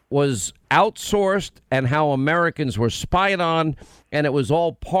intelligence was outsourced and how Americans were spied on. And it was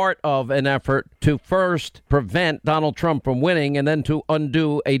all part of an effort to first prevent Donald Trump from winning and then to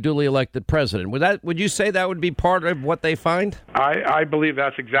undo a duly elected president. Would you say that would be part of what they find? I believe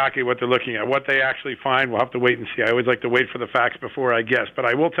that's exactly what they're looking at. What they actually find, we'll have to wait and see. I always like to wait for the facts before I guess. But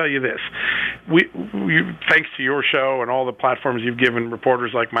I will tell you this. We thanks to your show and all the platforms you've given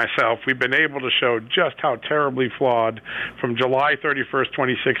reporters like myself, we've been able to show just how terribly flawed from July 31st,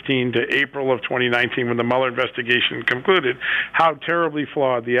 2016 to April of 2019 when the Mueller investigation concluded, how terribly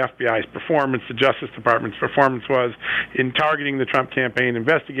flawed the FBI's performance, the Justice Department's performance was in targeting the Trump campaign,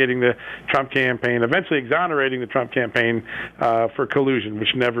 investigating the Trump campaign, eventually exonerating the Trump campaign for collusion, which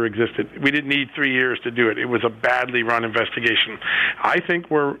never existed. We didn't need 3 years to do it. It was a badly run investigation. I think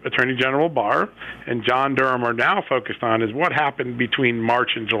where Attorney General Barr and John Durham are now focused on is what happened between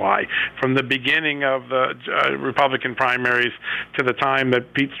March and July, from the beginning of the Republican primaries to the time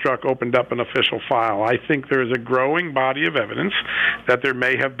that Pete Strzok opened opened up an official file. I think there is a growing body of evidence that there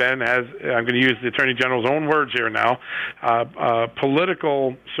may have been, as I'm going to use the Attorney General's own words here now,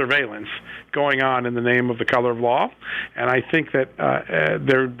 political surveillance going on in the name of the color of law. And I think that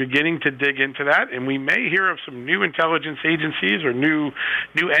they're beginning to dig into that, and we may hear of some new intelligence agencies or new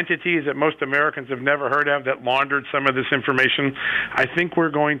entities that most Americans have never heard of that laundered some of this information. I think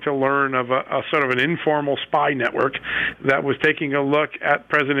we're going to learn of a sort of an informal spy network that was taking a look at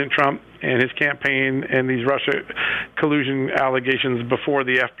President Trump and his campaign and these Russia collusion allegations before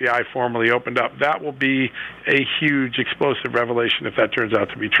the FBI formally opened up. That will be a huge, explosive revelation if that turns out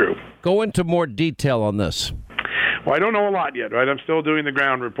to be true. Go into more detail on this. Well, I don't know a lot yet, right? I'm still doing the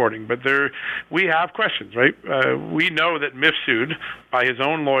ground reporting, but we have questions, right? We know that Mifsud, by his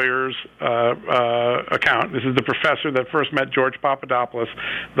own lawyer's account, this is the professor that first met George Papadopoulos,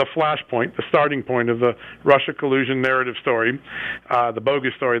 the flashpoint, the starting point of the Russia collusion narrative story, the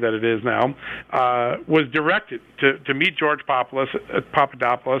bogus story that it is now, was directed to meet George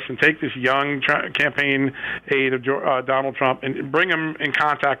Papadopoulos and take this young campaign aide of Donald Trump and bring him in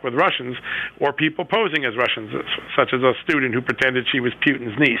contact with Russians or people posing as Russians, such as a student who pretended she was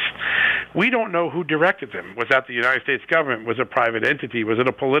Putin's niece. We don't know who directed them. Was that the United States government? Was it a private entity? Was it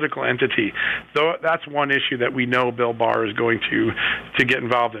a political entity? So that's one issue that we know Bill Barr is going to get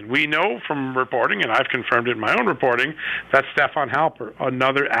involved in. We know from reporting, and I've confirmed it in my own reporting, that Stefan Halper,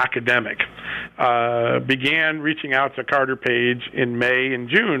 another academic, began reaching out to Carter Page in May and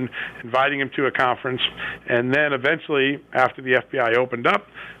June, inviting him to a conference, and then eventually, after the FBI opened up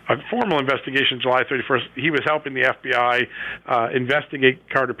a formal investigation July 31st, he was helping the FBI investigate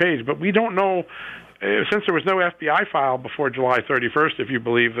Carter Page. But we don't know, since there was no FBI file before July 31st, if you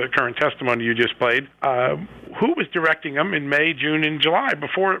believe the current testimony you just played, who was directing them in May, June, and July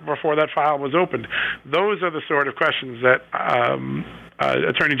before that file was opened? Those are the sort of questions that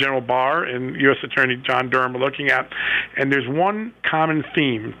Attorney General Barr and U.S. Attorney John Durham are looking at. And there's one common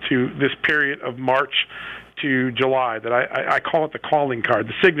theme to this period of March to July that I call it the calling card,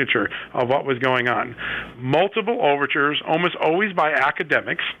 the signature of what was going on. Multiple overtures, almost always by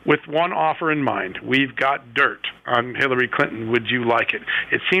academics, with one offer in mind. We've got dirt on Hillary Clinton. Would you like it?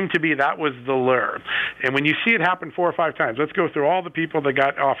 It seemed to be that was the lure. And when you see it happen 4 or 5 times, let's go through all the people that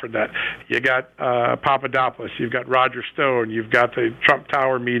got offered that. You got Papadopoulos, you've got Roger Stone, you've got the Trump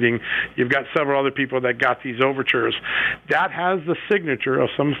Tower meeting, you've got several other people that got these overtures. That has the signature of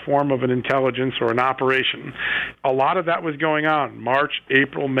some form of an intelligence or an operation. A lot of that was going on March,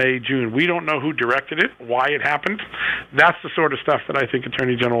 April, May, June. We don't know who directed it, why it happened. That's the sort of stuff that I think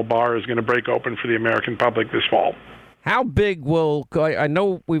Attorney General Barr is going to break open for the American public this fall. How big will, I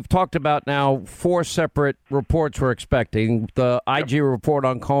know we've talked about now 4 separate reports we're expecting. The IG report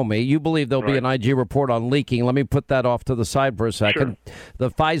on Comey. You believe there'll be an IG report on leaking. Let me put that off to the side for a second. Sure. The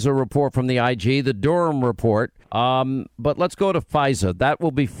FISA report from the IG, the Durham report. But let's go to FISA. That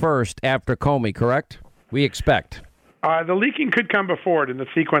will be first after Comey, correct? We expect. The leaking could come before it in the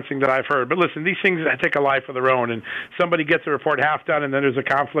sequencing that I've heard. But listen, these things take a life of their own, and somebody gets a report half done, and then there's a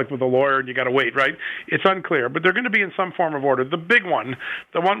conflict with a lawyer, and you got to wait, right? It's unclear, but they're going to be in some form of order. The big one,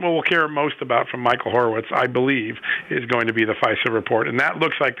 the one we'll care most about from Michael Horowitz, I believe, is going to be the FISA report, and that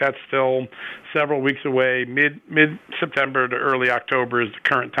looks like that's still several weeks away. Mid-September to early October is the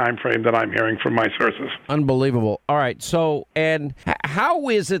current time frame that I'm hearing from my sources. Unbelievable. All right, so, and how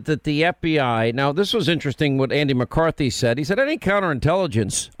is it that the FBI, now this was interesting what Andy McCarthy said. He said any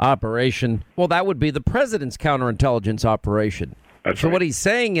counterintelligence operation, well, that would be the president's counterintelligence operation. That's so right. What he's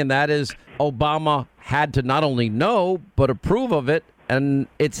saying in that is Obama had to not only know, but approve of it, and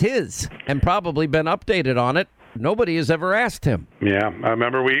it's his, and probably been updated on it. Nobody has ever asked him. Yeah, I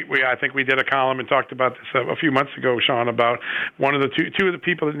remember I think we did a column and talked about this a few months ago, Sean, about one of the two of the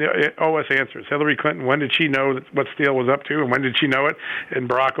people that owe us answers. Hillary Clinton, when did she know what Steele was up to, and when did she know it? And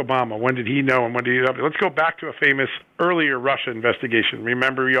Barack Obama, when did he know, and when did he know it? Let's go back to a famous earlier Russia investigation.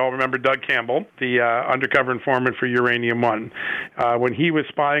 We all remember Doug Campbell, the undercover informant for Uranium One, when he was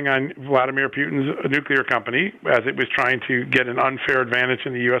spying on Vladimir Putin's nuclear company as it was trying to get an unfair advantage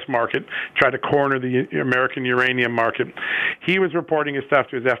in the U.S. market, try to corner the American uranium market. He was reporting his stuff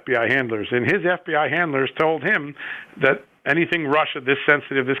to his FBI handlers, and his FBI handlers told him that anything Russia, this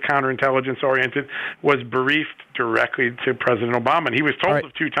sensitive, this counterintelligence-oriented, was briefed directly to President Obama. And he was told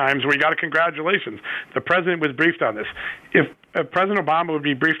of 2 times where he got a congratulations. The president was briefed on this. If President Obama would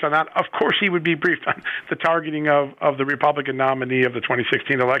be briefed on that, of course he would be briefed on the targeting of the Republican nominee of the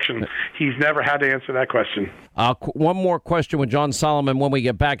 2016 election. He's never had to answer that question. One more question with John Solomon when we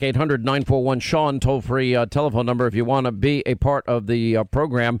get back. 800-941-SEAN, toll-free telephone number if you want to be a part of the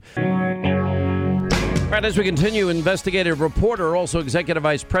program. Right, as we continue, investigative reporter, also executive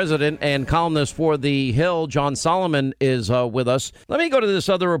vice president and columnist for The Hill, John Solomon, is with us. Let me go to this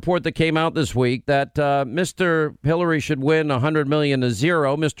other report that came out this week that Mr. Hillary should win $100 million to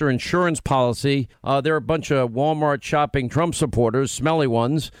zero. Mr. Insurance Policy. There are a bunch of Walmart shopping Trump supporters, smelly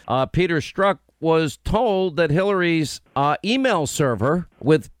ones. Peter Strzok was told that Hillary's email server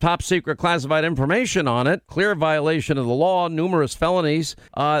with top secret classified information on it, clear violation of the law, numerous felonies,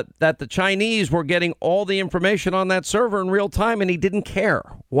 that the Chinese were getting all the information on that server in real time, and he didn't care.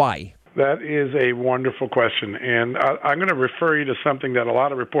 Why? That is a wonderful question, and I'm going to refer you to something that a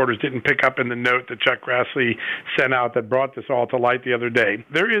lot of reporters didn't pick up in the note that Chuck Grassley sent out that brought this all to light the other day.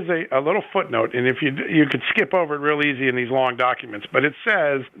 There is a little footnote, and if you could skip over it real easy in these long documents, but it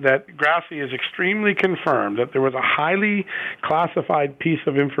says that Grassley is extremely confirmed that there was a highly classified piece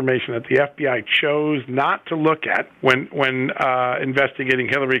of information that the FBI chose not to look at when investigating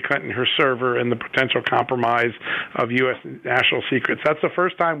Hillary Clinton, her server, and the potential compromise of U.S. national secrets. That's the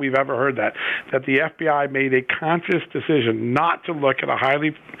first time we've ever heard that the FBI made a conscious decision not to look at a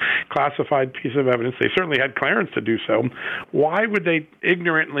highly classified piece of evidence. They certainly had clearance to do so. Why would they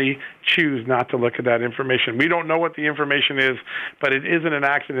ignorantly choose not to look at that information? We don't know what the information is, but it isn't an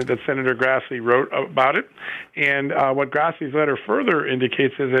accident that Senator Grassley wrote about it. And what Grassley's letter further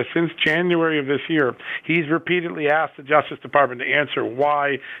indicates is that since January of this year, he's repeatedly asked the Justice Department to answer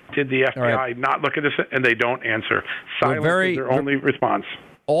why did the FBI not look at this, and they don't answer. Silence is their only response.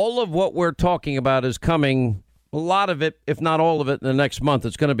 All of what we're talking about is coming, a lot of it, if not all of it, in the next month.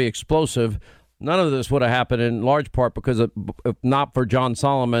 It's going to be explosive. None of this would have happened in large part because if not for John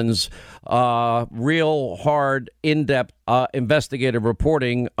Solomon's real hard, in-depth investigative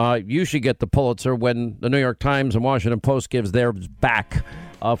reporting. You should get the Pulitzer when the New York Times and Washington Post gives theirs back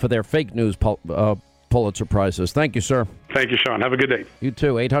for their fake news Pulitzer Prizes. Thank you, sir. Thank you, Sean. Have a good day. You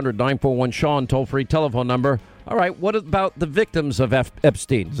too. 800-941-SEAN, toll-free telephone number. All right, what about the victims of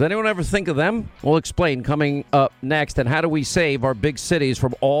Epstein? Does anyone ever think of them? We'll explain coming up next. And how do we save our big cities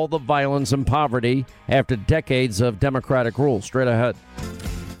from all the violence and poverty after decades of Democratic rule? Straight ahead. All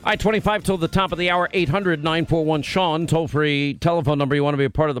right, 25 till the top of the hour, 800-941-SEAN, toll-free telephone number. You want to be a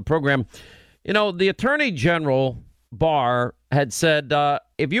part of the program. You know, the Attorney General Barr had said,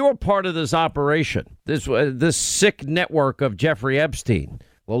 if you were part of this operation, this sick network of Jeffrey Epstein,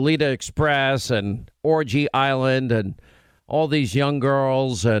 Lolita Express and Orgy Island and all these young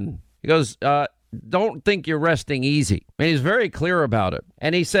girls, and he goes, don't think you're resting easy. And he's very clear about it.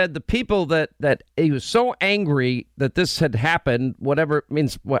 And he said the people that he was so angry that this had happened, whatever it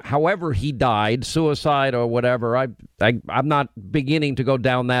means, however he died, suicide or whatever, I'm not beginning to go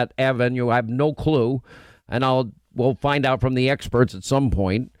down that avenue. I have no clue. And we'll find out from the experts at some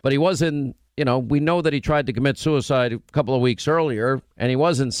point. But he was in, we know that he tried to commit suicide a couple of weeks earlier, and he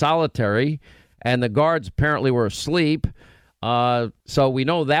was in solitary, and the guards apparently were asleep. So we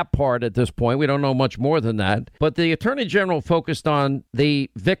know that part at this point. We don't know much more than that. But the Attorney General focused on the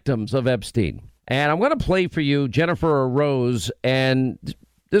victims of Epstein. And I'm going to play for you Jennifer Rose, and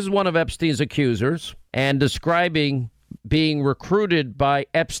this is one of Epstein's accusers, and describing being recruited by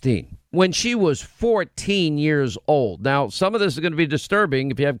Epstein when she was 14 years old. Now, some of this is going to be disturbing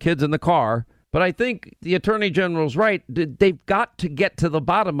if you have kids in the car, but I think the Attorney General's right. They've got to get to the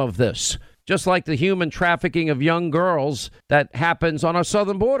bottom of this, just like the human trafficking of young girls that happens on our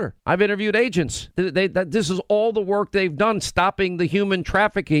southern border. I've interviewed agents. This is all the work they've done, stopping the human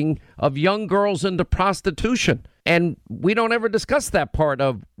trafficking of young girls into prostitution. And we don't ever discuss that part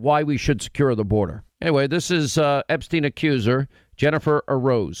of why we should secure the border. Anyway, this is Epstein accuser Jennifer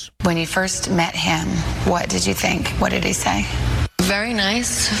Rose. When you first met him, what did you think? What did he say? Very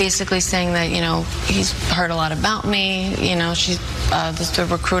nice. Basically saying that, he's heard a lot about me. The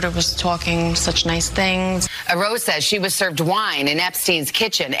recruiter was talking such nice things. Rose says she was served wine in Epstein's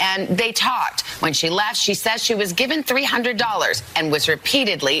kitchen, and they talked. When she left, she says she was given $300 and was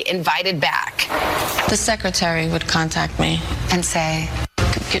repeatedly invited back. The secretary would contact me and say,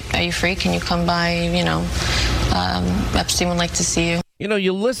 are you free? Can you come by? Epstein would like to see you.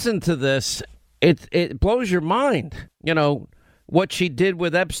 You listen to this, it blows your mind. What she did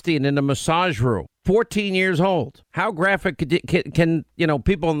with Epstein in the massage room. 14 years old. How graphic can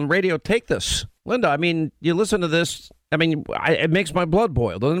people on the radio take this? Linda, I mean, you listen to this. I mean, it makes my blood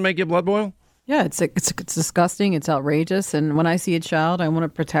boil. Doesn't it make your blood boil? Yeah, it's disgusting. It's outrageous. And when I see a child, I want to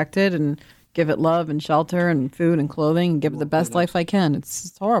protect it and give it love and shelter and food and clothing and give it the best life I can.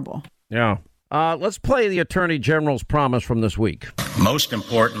 It's horrible. Yeah. Let's play the Attorney General's promise from this week. Most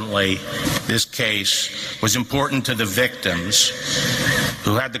importantly, this case was important to the victims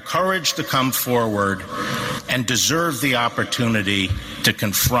who had the courage to come forward and deserve the opportunity to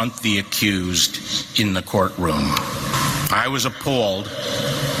confront the accused in the courtroom. I was appalled,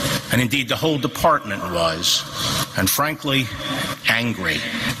 and indeed the whole department was, and frankly, angry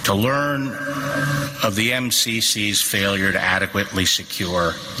to learn of the MCC's failure to adequately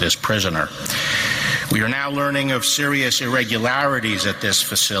secure this prisoner. We are now learning of serious irregularities at this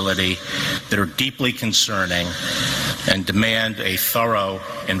facility that are deeply concerning and demand a thorough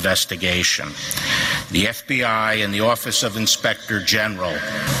investigation. The FBI and the Office of Inspector General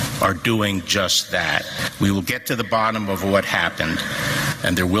are doing just that. We will get to the bottom of what happened,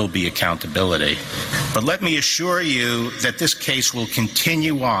 and there will be accountability. But let me assure you that this case will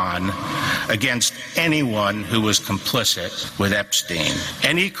continue on against anyone who was complicit with Epstein.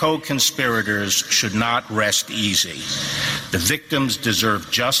 Any co-conspirators should not rest easy. The victims deserve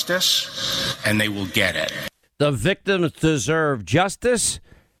justice, and they will get it. The victims deserve justice,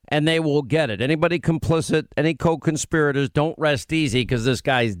 and they will get it. Anybody complicit, any co-conspirators, don't rest easy because this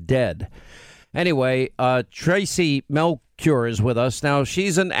guy's dead. Anyway, Tracy Melchior is with us. Now,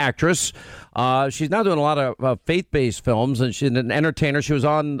 she's an actress. She's now doing a lot of faith-based films, and she's an entertainer. She was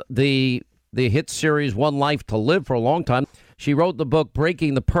on the hit series One Life to Live for a long time. She wrote the book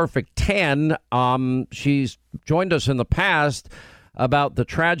Breaking the Perfect 10. She's joined us in the past about the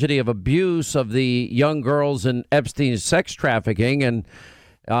tragedy of abuse of the young girls in Epstein's sex trafficking. And,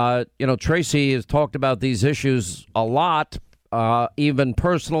 Tracy has talked about these issues a lot, even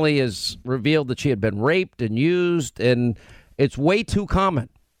personally has revealed that she had been raped and used, and it's way too common.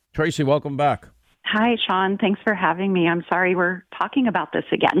 Tracy, welcome back. Hi, Sean. Thanks for having me. I'm sorry we're talking about this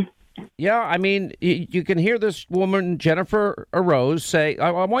again. Yeah, I mean, you can hear this woman, Jennifer Arose, say,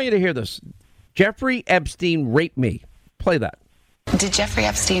 I want you to hear this. Jeffrey Epstein raped me. Play that. Did Jeffrey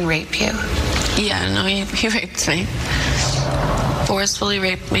Epstein rape you? Yeah, no, he raped me. Forcefully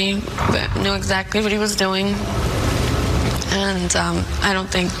raped me, but knew exactly what he was doing. And I don't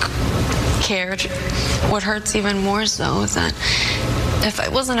think cared. What hurts even more so is that if I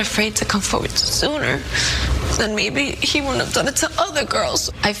wasn't afraid to come forward sooner, then maybe he wouldn't have done it to other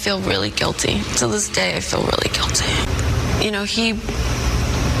girls. I feel really guilty. To this day, I feel really guilty. You know, he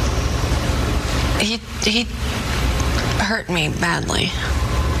hurt me badly.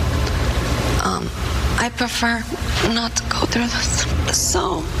 I prefer not to go through this.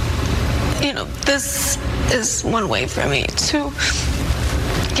 So, this is one way for me to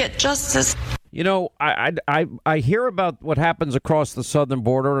get justice. I hear about what happens across the southern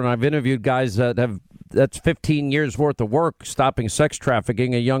border, and I've interviewed guys that's 15 years worth of work stopping sex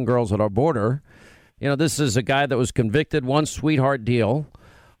trafficking of young girls at our border. This is a guy that was convicted, one sweetheart deal.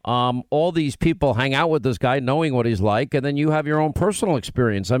 All these people hang out with this guy knowing what he's like, and then you have your own personal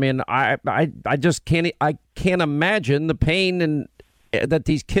experience. I mean, I just can't imagine the pain and that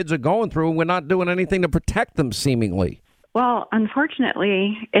these kids are going through, and we're not doing anything to protect them, seemingly. Well,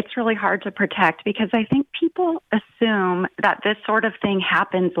 unfortunately, it's really hard to protect because I think people assume that this sort of thing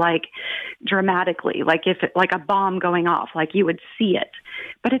happens like dramatically, like like a bomb going off, like you would see it,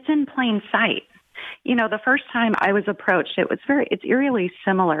 but it's in plain sight. The first time I was approached, it's eerily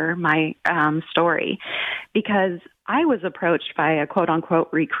similar, my story, because I was approached by a quote unquote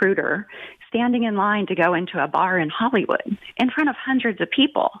recruiter standing in line to go into a bar in Hollywood in front of hundreds of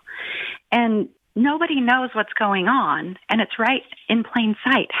people. And nobody knows what's going on, and it's right in plain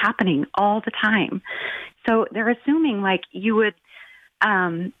sight, happening all the time. So they're assuming like you would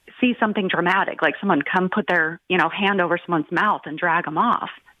see something dramatic, like someone come put their hand over someone's mouth and drag them off.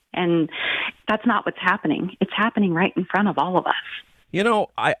 And that's not what's happening. It's happening right in front of all of us.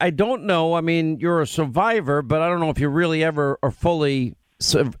 I don't know. I mean, you're a survivor, but I don't know if you really ever are fully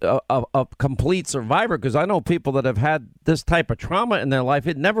a complete survivor, because I know people that have had this type of trauma in their life.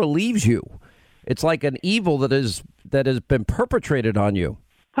 It never leaves you. It's like an evil that has been perpetrated on you.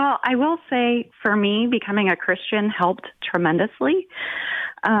 Well, I will say for me, becoming a Christian helped tremendously.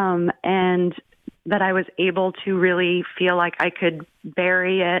 And that I was able to really feel like I could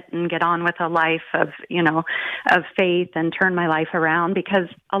bury it and get on with a life of faith and turn my life around, because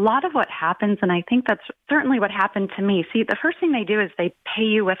a lot of what happens, and I think that's certainly what happened to me. See, the first thing they do is they pay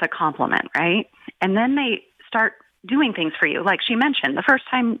you with a compliment, right? And then they start doing things for you. Like she mentioned, the first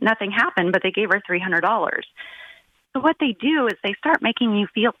time nothing happened, but they gave her $300. So what they do is they start making you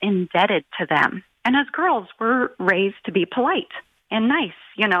feel indebted to them. And as girls, we're raised to be polite and nice,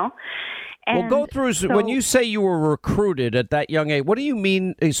 And go through. When you say you were recruited at that young age, what do you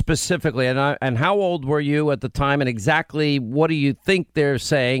mean specifically? And how old were you at the time? And exactly what do you think they're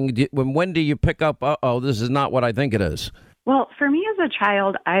saying? When do you pick up? This is not what I think it is. Well, for me as a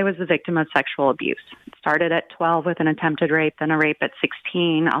child, I was a victim of sexual abuse. It started at 12 with an attempted rape, then a rape at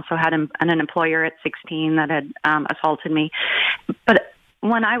 16. Also had an employer at 16 that had assaulted me. But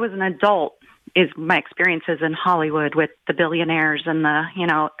when I was an adult, is my experiences in Hollywood with the billionaires and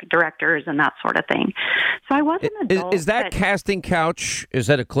the, directors and that sort of thing. So I was an adult. Is that casting couch, is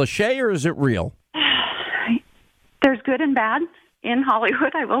that a cliche or is it real? There's good and bad in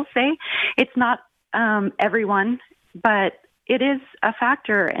Hollywood, I will say. It's not everyone, but it is a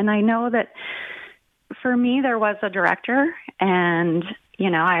factor. And I know that for me, there was a director and,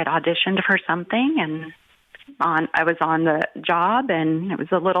 I had auditioned for something and I was on the job and it was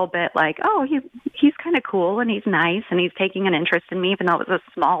a little bit like, oh, he's kind of cool and he's nice and he's taking an interest in me, even though it was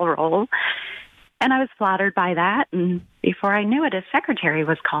a small role. And I was flattered by that. And before I knew it, his secretary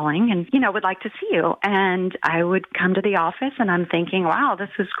was calling and, would like to see you. And I would come to the office and I'm thinking, wow, this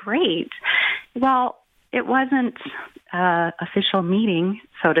is great. Well, it wasn't an official meeting,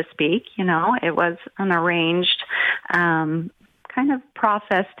 so to speak. It was an arranged kind of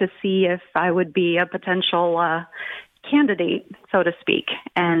process to see if I would be a potential candidate, so to speak.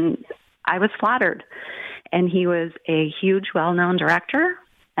 And I was flattered. And he was a huge, well-known director.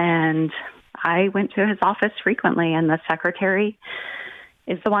 And I went to his office frequently, and the secretary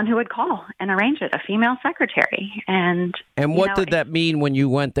is the one who would call and arrange it, a female secretary. And what did that mean when you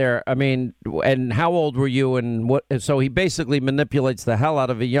went there? I mean, and how old were you? And what? So he basically manipulates the hell out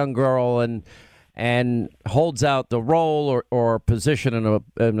of a young girl and holds out the role or position in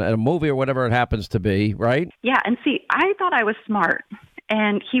a movie or whatever it happens to be, right? Yeah, and see, I thought I was smart,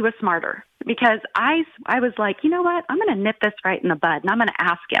 and he was smarter because I was like, you know what? I'm going to nip this right in the bud, and I'm going to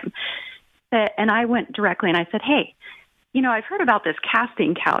ask him. And I went directly and I said, hey, I've heard about this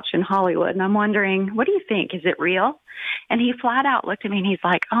casting couch in Hollywood, and I'm wondering, what do you think? Is it real? And he flat out looked at me and he's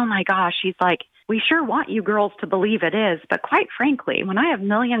like, oh my gosh. He's like, we sure want you girls to believe it is. But quite frankly, when I have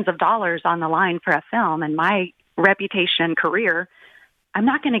millions of dollars on the line for a film and my reputation, career, I'm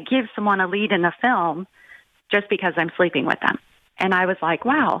not going to give someone a lead in a film just because I'm sleeping with them. And I was like,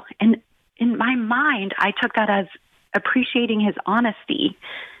 wow. And in my mind, I took that as appreciating his honesty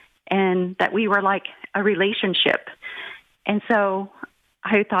and that we were like a relationship. And so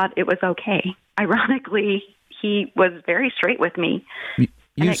I thought it was okay. Ironically, he was very straight with me.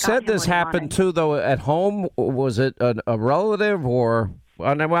 You said this happened too, though, at home. Was it a relative or?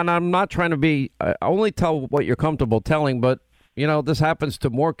 And I'm not trying to be. I only tell what you're comfortable telling, but this happens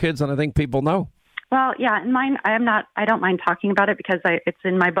to more kids than I think people know. Well, yeah, and mine. I don't mind talking about it because it's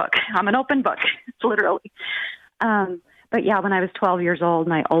in my book. I'm an open book, literally. But yeah, when I was 12 years old,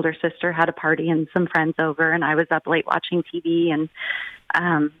 my older sister had a party and some friends over, and I was up late watching TV. And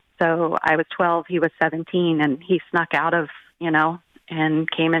so I was 12, he was 17, and he snuck out of, and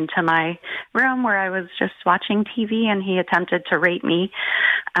came into my room where I was just watching TV, and he attempted to rape me.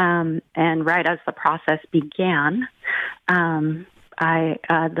 And right as the process began,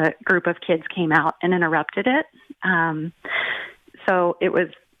 the group of kids came out and interrupted it. So it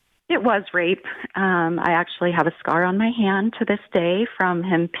was rape. I actually have a scar on my hand to this day from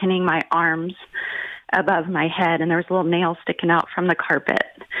him pinning my arms above my head, and there was a little nail sticking out from the carpet,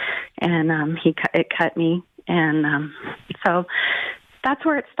 and it cut me, and so that's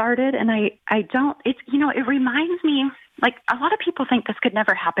where it started. And I don't. It's it reminds me, like, a lot of people think this could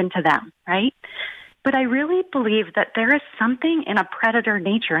never happen to them, right? But I really believe that there is something in a predator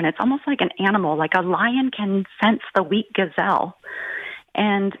nature, and it's almost like an animal, like a lion can sense the weak gazelle,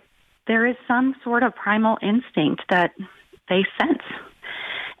 and there is some sort of primal instinct that they sense.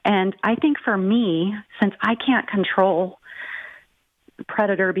 And I think for me, since I can't control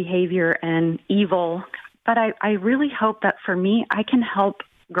predator behavior and evil, but I really hope that for me, I can help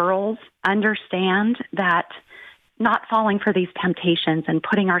girls understand that not falling for these temptations and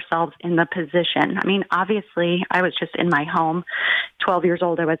putting ourselves in the position. I mean, obviously, I was just in my home, 12 years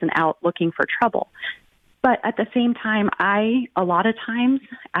old. I wasn't out looking for trouble. But at the same time, a lot of times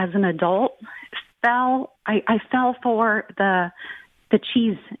as an adult, I fell for the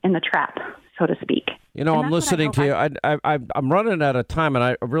cheese in the trap, so to speak. I'm listening to you. I'm running out of time, and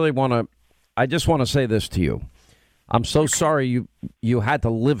I really I just want to say this to you. I'm so sorry you had to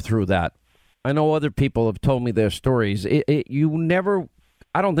live through that. I know other people have told me their stories. I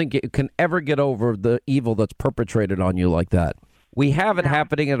don't think you can ever get over the evil that's perpetrated on you like that. We have it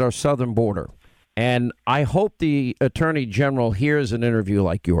happening at our southern border. And I hope the Attorney General hears an interview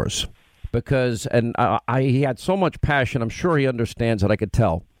like yours because he had so much passion. I'm sure he understands it. I could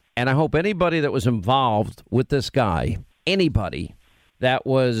tell. And I hope anybody that was involved with this guy, anybody that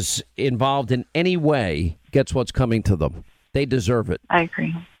was involved in any way gets what's coming to them. They deserve it. I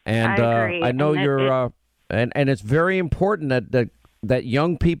agree. And I agree. I know And it's very important that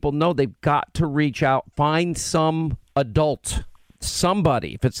young people know they've got to reach out, find some adult,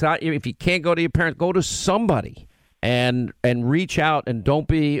 somebody. If you can't go to your parents, go to somebody and reach out, and don't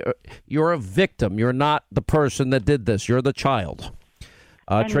be, you're a victim. You're not the person that did this. You're the child.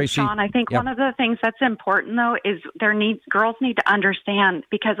 Tracy, Sean, I think one of the things that's important, though, is girls need to understand,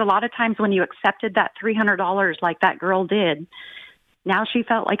 because a lot of times when you accepted that $300 like that girl did, now she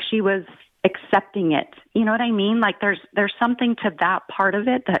felt like she was accepting it. You know what I mean? Like there's something to that part of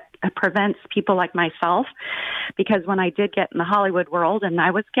it that prevents people like myself, because when I did get in the Hollywood world and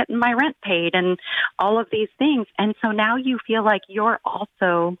I was getting my rent paid and all of these things, and so now you feel like you're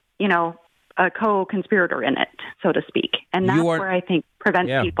also, a co-conspirator in it, so to speak. And that's where I think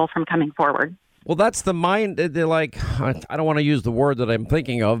prevents people from coming forward. Well, that's the mind. They're like, I don't want to use the word that I'm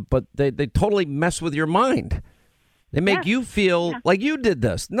thinking of, but they totally mess with your mind. They make you feel like you did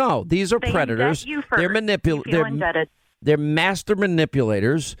this. No, these are predators. They're They're master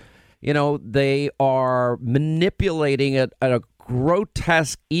manipulators. They are manipulating at a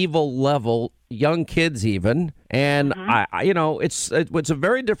grotesque, evil level, young kids even. And it's a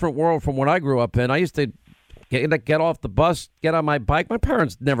very different world from what I grew up in. I used to get off the bus, get on my bike. My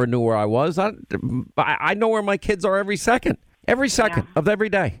parents never knew where I was. I know where my kids are every second of every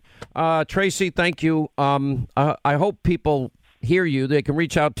day. Tracy, thank you. I hope people hear you. They can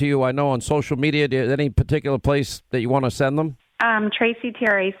reach out to you, I know, on social media. Any particular place that you want to send them? Tracy,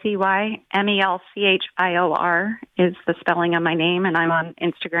 TracyMelchior is the spelling of my name, and I'm on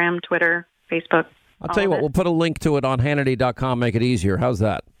Instagram, Twitter, Facebook. I'll tell you what, we'll put a link to it on Hannity.com, make it easier. How's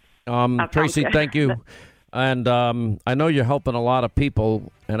that? Tracy, thank you. And I know you're helping a lot of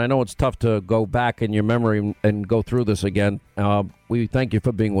people, and I know it's tough to go back in your memory and go through this again. We thank you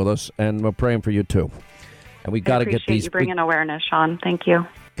for being with us, and we're praying for you, too. And we got to get these. You bringing awareness, Sean. Thank you.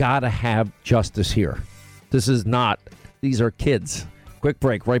 Got to have justice here. These are kids. Quick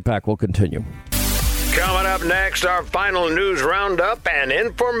break. Right back. We'll continue. Coming up next, our final news roundup and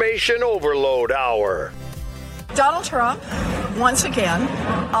information overload hour. Donald Trump, once again,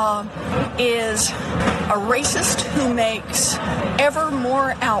 is a racist who makes ever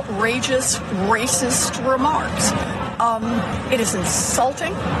more outrageous racist remarks. It is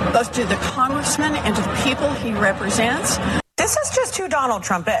insulting both to the congressman and to the people he represents. This is just who Donald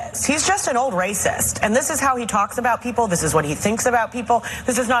Trump is. He's just an old racist. And this is how he talks about people. This is what he thinks about people.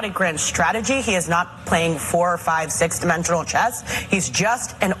 This is not a grand strategy. He is not playing 4, 5, 6-dimensional chess. He's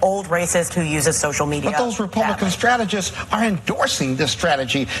just an old racist who uses social media. But those Republican strategists are endorsing this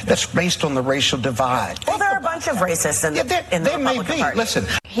strategy that's based on the racial divide. Well, there are a bunch of racists in the Republican Party. Listen.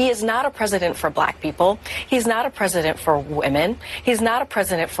 He is not a president for black people. He's not a president for women. He's not a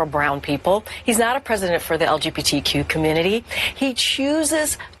president for brown people. He's not a president for the LGBTQ community. He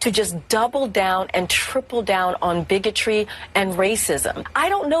chooses to just double down and triple down on bigotry and racism. I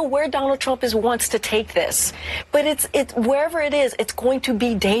don't know where Donald Trump wants to take this, but it's wherever it is, it's going to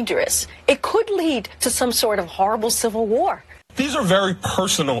be dangerous. It could lead to some sort of horrible civil war. These are very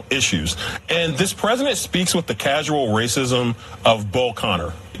personal issues, and this president speaks with the casual racism of Bull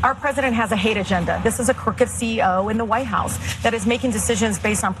Connor. Our president has a hate agenda. This is a crooked CEO in the White House that is making decisions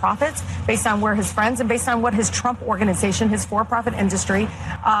based on profits, based on where his friends, and based on what his Trump organization, his for-profit industry,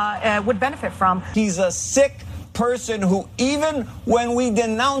 would benefit from. He's a sick person who, even when we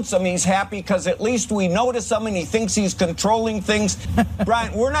denounce him, he's happy because at least we notice him and he thinks he's controlling things.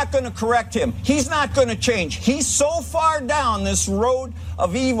 Brian, we're not going to correct him. He's not going to change. He's so far down this road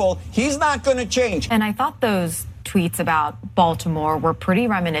of evil, he's not going to change. And I thought those tweets about Baltimore were pretty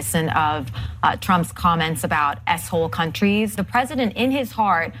reminiscent of Trump's comments about S-hole countries. The president, in his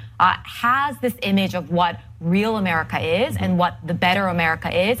heart, has this image of what real America is and what the better America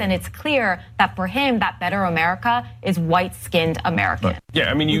is. And it's clear that for him, that better America is white-skinned American.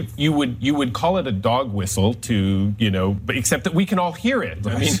 Yeah, I mean, you would call it a dog whistle to, but except that we can all hear it.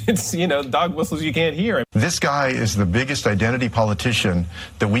 I mean, it's, dog whistles you can't hear. This guy is the biggest identity politician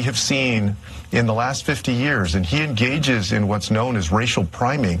that we have seen in the last 50 years, and he engages in what's known as racial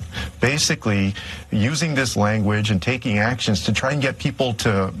priming, basically using this language and taking actions to try and get people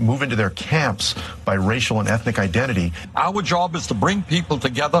to move into their camps by racial and ethnic identity. Our job is to bring people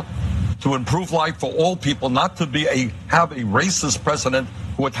together to improve life for all people, not to have a racist president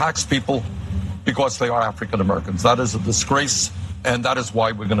who attacks people because they are African Americans. That is a disgrace, and that is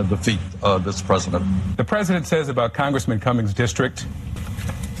why we're going to defeat this president. The president says about Congressman Cummings' district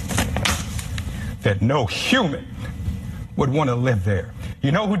that no human would want to live there.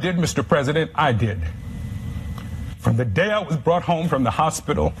 You know who did, Mr. President? I did. From the day I was brought home from the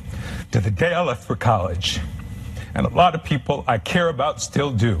hospital to the day I left for college. And a lot of people I care about still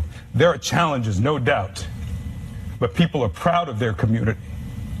do. There are challenges, no doubt. but people are proud of their community.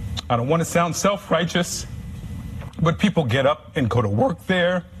 I don't want to sound self-righteous, but people get up and go to work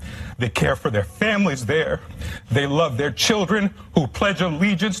there. They care for their families there. They love their children who pledge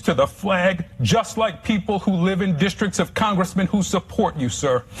allegiance to the flag, just like people who live in districts of congressmen who support you,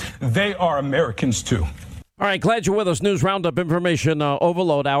 sir. They are Americans, too. All right, glad you're with us. News Roundup Information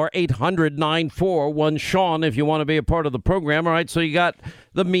Overload Hour, 800-941-SEAN if you want to be a part of the program. All right, so you got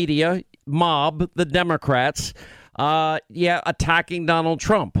the media, mob, the Democrats, attacking Donald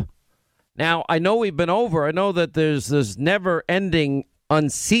Trump. Now, I know we've been over. I know that there's this never-ending,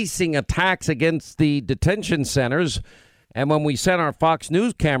 unceasing attacks against the detention centers. And when we sent our Fox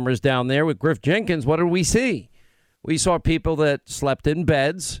News cameras down there with Griff Jenkins, what did we see? We saw people that slept in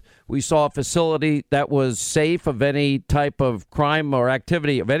beds. We saw a facility that was safe of any type of crime or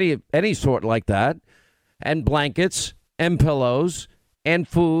activity of any sort like that, and blankets and pillows and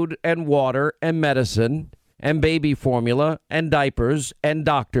food and water and medicine and baby formula and diapers and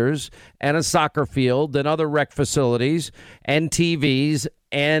doctors and a soccer field and other rec facilities and TVs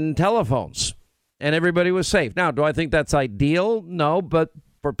and telephones. And everybody was safe. Now, do I think that's ideal? No, but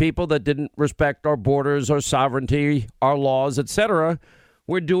for people that didn't respect our borders, our sovereignty, our laws, etc.,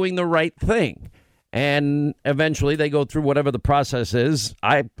 we're doing the right thing. And eventually they go through whatever the process is.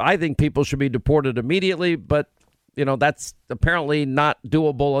 I think people should be deported immediately, but that's apparently not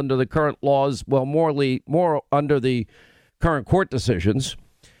doable under the current laws. Well, more under the current court decisions.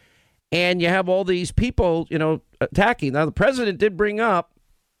 And you have all these people, attacking. Now, the president did bring up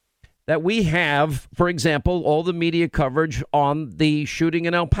that we have, for example, all the media coverage on the shooting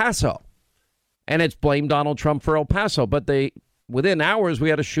in El Paso. And it's blamed Donald Trump for El Paso. But within hours, we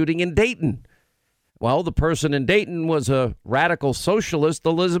had a shooting in Dayton. Well, the person in Dayton was a radical socialist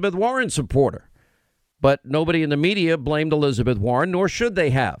Elizabeth Warren supporter. But nobody in the media blamed Elizabeth Warren, nor should they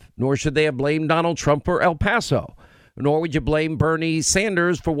have. Nor should they have blamed Donald Trump for El Paso. Nor would you blame Bernie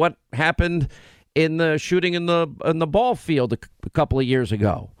Sanders for what happened in the shooting in the ball field a couple of years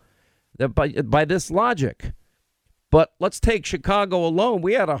ago. By this logic. But let's take Chicago alone.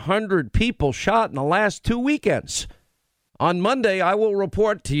 We had 100 people shot in the last 2 weekends. On Monday, I will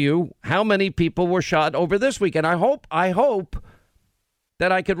report to you how many people were shot over this weekend. I hope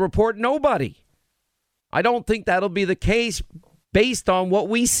that I could report nobody. I don't think that'll be the case based on what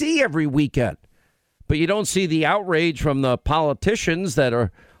we see every weekend. But you don't see the outrage from the politicians that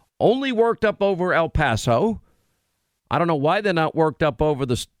are only worked up over El Paso. I don't know why they're not worked up over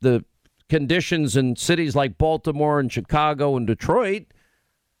the conditions in cities like Baltimore and Chicago and Detroit.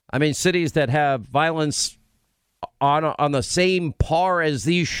 I mean, cities that have violence on the same par as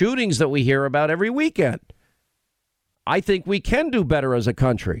these shootings that we hear about every weekend. I think we can do better as a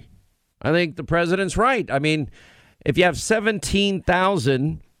country. I think the president's right. I mean, if you have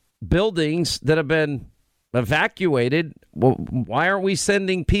 17,000 buildings that have been evacuated, well, why aren't we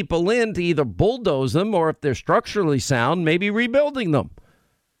sending people in to either bulldoze them or, if they're structurally sound, maybe rebuilding them?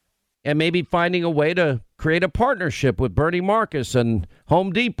 And maybe finding a way to create a partnership with Bernie Marcus and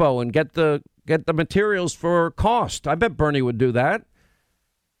Home Depot and get the materials for cost. I bet Bernie would do that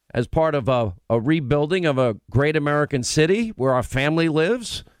as part of a rebuilding of a great American city where our family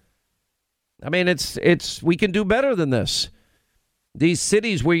lives. I mean, we can do better than this. These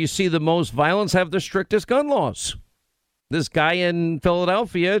cities where you see the most violence have the strictest gun laws. This guy in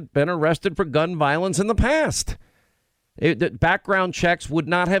Philadelphia had been arrested for gun violence in the past. The background checks would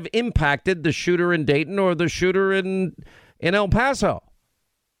not have impacted the shooter in Dayton or the shooter in El Paso.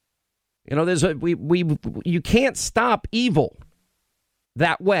 You can't stop evil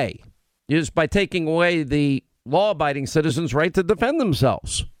that way, just by taking away the law-abiding citizens' right to defend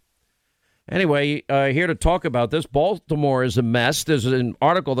themselves. Anyway, here to talk about this, Baltimore is a mess. There's an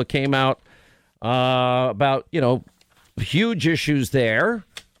article that came out about, huge issues there.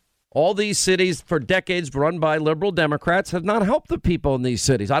 All these cities for decades run by liberal Democrats have not helped the people in these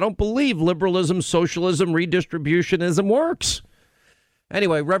cities. I don't believe liberalism, socialism, redistributionism works.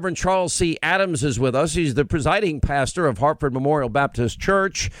 Anyway, Reverend Charles C. Adams is with us. He's the presiding pastor of Hartford Memorial Baptist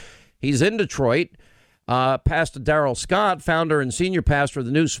Church. He's in Detroit. Pastor Darrell Scott, founder and senior pastor of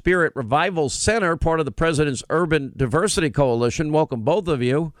the New Spirit Revival Center, part of the President's Urban Diversity Coalition. Welcome, both of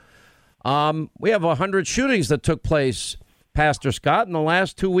you. We have 100 shootings that took place, Pastor Scott, in the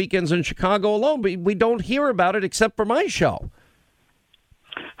last 2 weekends in Chicago alone, but we don't hear about it except for my show.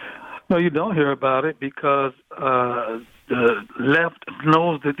 No, you don't hear about it because the left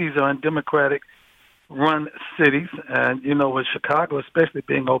knows that these are Democratic-run cities, and, with Chicago, especially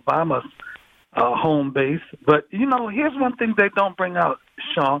being Obama's home base. But, here's one thing they don't bring out,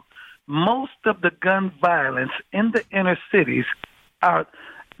 Sean. Most of the gun violence in the inner cities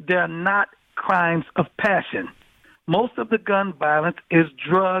they're not crimes of passion. most of the gun violence is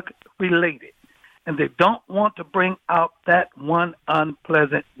drug-related, and they don't want to bring out that one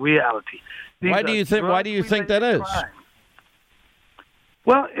unpleasant reality. Why do you think that is? Crimes.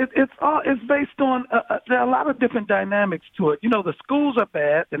 Well, it's based on there are a lot of different dynamics to it. You know, the schools are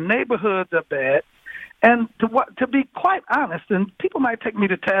bad, the neighborhoods are bad, and to be quite honest, and people might take me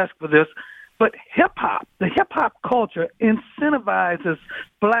to task for this, but the hip hop culture incentivizes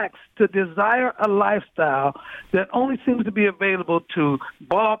blacks to desire a lifestyle that only seems to be available to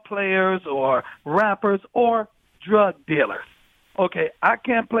ball players or rappers or drug dealers. Okay, I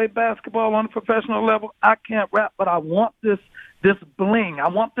can't play basketball on a professional level. I can't rap, but I want this bling. I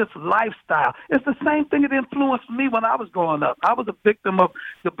want this lifestyle. It's the same thing that influenced me when I was growing up. I was a victim of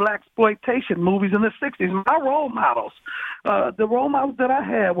the blaxploitation movies in the 60s. My role models, the role models that I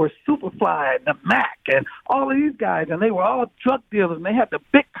had were Superfly and the Mac and all of these guys, and they were all drug dealers, and they had the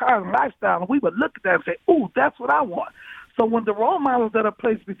big cars and lifestyle, and we would look at that and say, ooh, that's what I want. So when the role models that are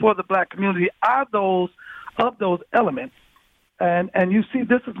placed before the black community are those elements, and you see,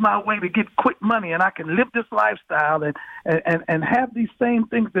 this is my way to get quick money, and I can live this lifestyle and have these same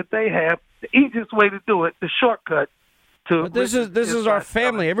things that they have. The easiest way to do it, the shortcut to. But this is our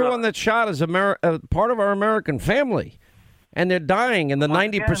family. Everyone that's shot is part of our American family, and they're dying. And the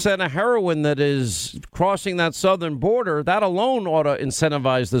 90% of heroin that is crossing that southern border, that alone ought to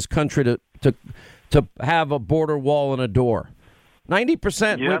incentivize this country to have a border wall and a door.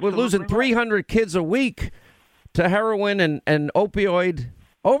 90%. We're losing 300 kids a week to heroin and opioid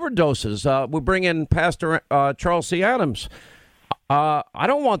overdoses. We bring in Pastor Charles C. Adams. I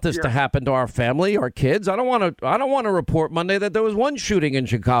don't want this to happen to our family, our kids. I don't want to report Monday that there was one shooting in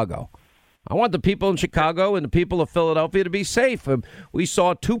Chicago. I want the people in Chicago and the people of Philadelphia to be safe. We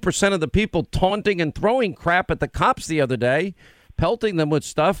saw 2% of the people taunting and throwing crap at the cops the other day, pelting them with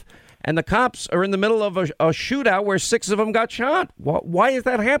stuff. And the cops are in the middle of a shootout where 6 of them got shot. Why is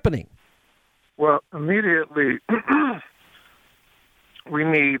that happening? Well, immediately, we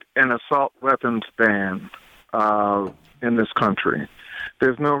need an assault weapons ban in this country.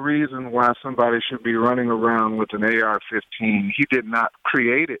 There's no reason why somebody should be running around with an AR-15. He did not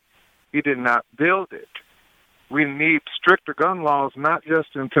create it. He did not build it. We need stricter gun laws, not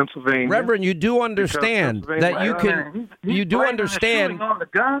just in Pennsylvania. Reverend, you do understand that you can. You do understand. On the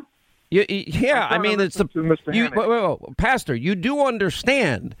gun? Yeah, I mean, it's Pastor, you do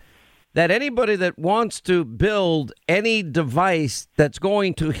understand that anybody that wants to build any device that's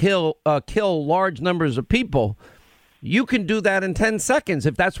going to kill large numbers of people, you can do that in 10 seconds.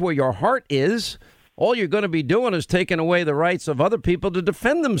 If that's where your heart is, all you're going to be doing is taking away the rights of other people to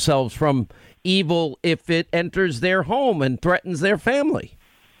defend themselves from evil if it enters their home and threatens their family.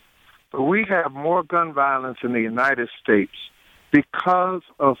 But we have more gun violence in the United States because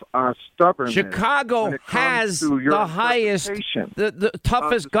of our stubbornness. Chicago has the highest, the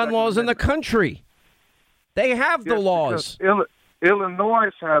toughest gun laws in the country. They have the laws. Illinois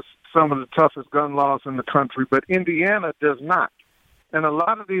has some of the toughest gun laws in the country, but Indiana does not. And a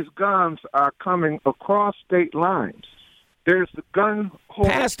lot of these guns are coming across state lines. There's the gun hold.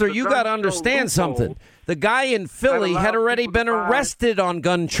 Pastor, you got to understand something. The guy in Philly had already been arrested on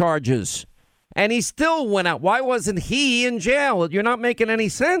gun charges. And he still went out. Why wasn't he in jail? You're not making any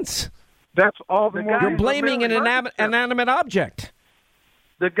sense. That's all the more. You're blaming an inanimate object.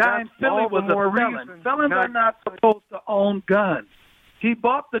 The guy in Philly was a felon. Felons are not supposed to own guns. He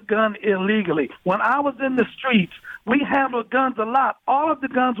bought the gun illegally. When I was in the streets, we handled guns a lot. All of the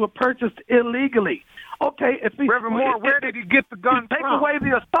guns were purchased illegally. Okay, if he, Reverend Moore, where did he get the gun from? Take away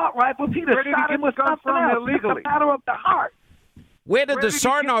the assault rifles. He'd have shot him with something else. Illegally? It's a matter of the heart. Where did the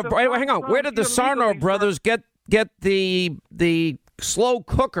Sarnoff brothers get the slow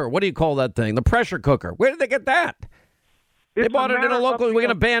cooker? What do you call that thing? The pressure cooker. Where did they get that? They bought it in a local. We're going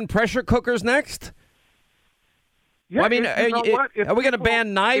to ban pressure cookers next? Yeah, I mean, are we going to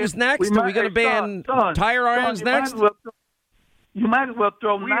ban knives next? Are we going to ban tire irons next? You might as well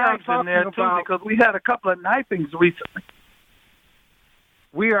throw knives in there, too, because we had a couple of knifings recently.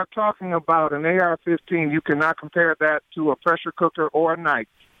 We are talking about an AR-15. You cannot compare that to a pressure cooker or a knife.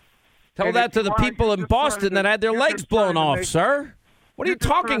 Tell that to the people in Boston that had their legs blown off, sir. What are you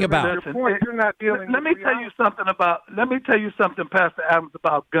talking about? You're not dealing. Let me tell you something, Pastor Adams,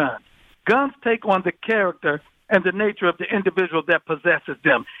 about guns. Guns take on the character and the nature of the individual that possesses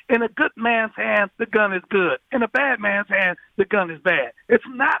them. In a good man's hand, the gun is good. In a bad man's hand, the gun is bad. It's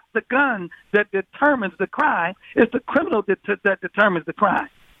not the gun that determines the crime. It's the criminal that determines the crime.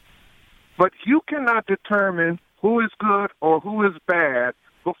 But you cannot determine who is good or who is bad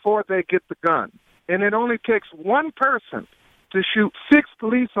before they get the gun. And it only takes one person to shoot 6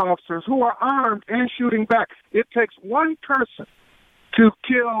 police officers who are armed and shooting back. It takes one person to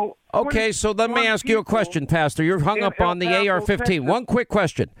kill. Okay, so let me ask you a question, Pastor. You're hung up on the AR-15. One quick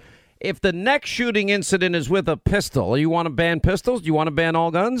question. If the next shooting incident is with a pistol, you want to ban pistols? Do you want to ban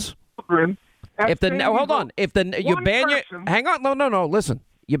all guns? If the hold on, if the you ban your hang on, no, listen.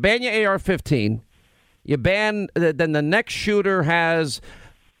 You ban your AR-15. You ban then the next shooter has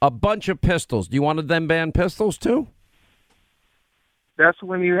a bunch of pistols. Do you want to then ban pistols too? That's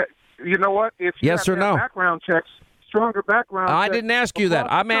when you know what? If you yes have or no background checks, stronger background checks. I didn't ask you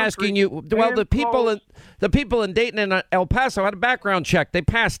that. I'm asking you. Well, the people in Dayton and El Paso had a background check. They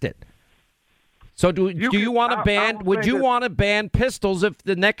passed it. So do you want to ban? Would you want to ban pistols if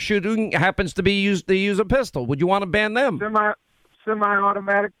the next shooting happens to be used to use a pistol? Would you want to ban them?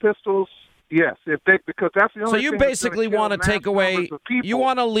 Semi-automatic pistols. Yes, because that's the only. So you basically want to take away. You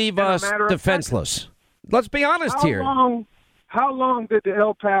want to leave us defenseless. Let's be honest here. How long did the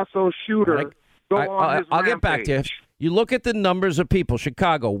El Paso shooter go on his I'll get back to you. You look at the numbers of people.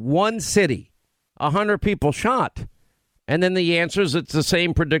 Chicago, one city, 100 people shot. And then the answer is it's the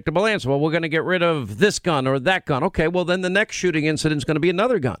same predictable answer. Well, we're going to get rid of this gun or that gun. Okay, well, then the next shooting incident is going to be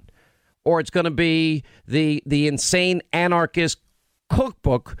another gun. Or it's going to be the insane anarchist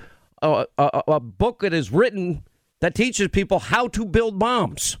cookbook, a book that is written that teaches people how to build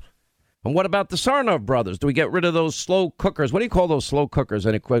bombs. And what about the Sarnov brothers? Do we get rid of those slow cookers? What do you call those slow cookers?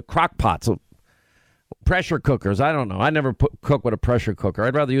 Any crock pots, pressure cookers? I don't know. I never cook with a pressure cooker.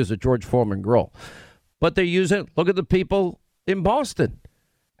 I'd rather use a George Foreman grill. But they're using, look at the people in Boston.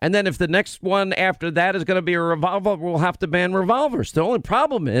 And then if the next one after that is going to be a revolver, we'll have to ban revolvers. The only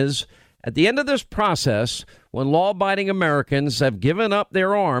problem is, at the end of this process, when law-abiding Americans have given up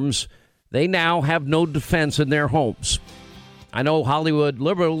their arms, they now have no defense in their homes. I know Hollywood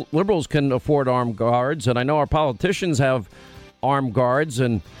liberals can afford armed guards, and I know our politicians have armed guards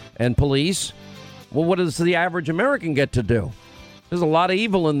and police. Well, what does the average American get to do? There's a lot of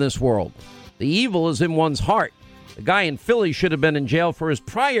evil in this world. The evil is in one's heart. The guy in Philly should have been in jail for his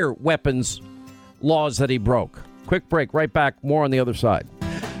prior weapons laws that he broke. Quick break. Right back. More on the other side. All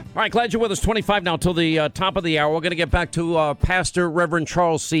right, glad you're with us. 25 now till the top of the hour. We're going to get back to Pastor Reverend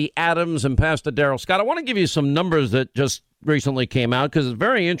Charles C. Adams and Pastor Darrell Scott. I want to give you some numbers that just recently came out because it's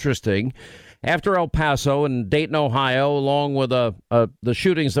very interesting. After El Paso and Dayton, Ohio, along with the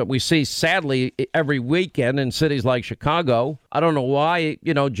shootings that we see, sadly, every weekend in cities like Chicago, I don't know why,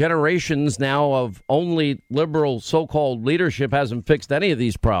 generations now of only liberal so-called leadership hasn't fixed any of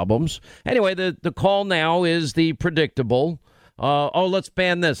these problems. Anyway, the call now is the predictable, let's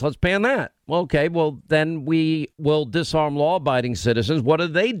ban this, let's ban that. Well, okay, well, then we will disarm law-abiding citizens. What do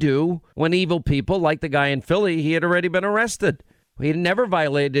they do when evil people, like the guy in Philly, he had already been arrested? He had never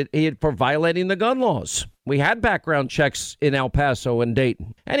violated for violating the gun laws. We had background checks in El Paso and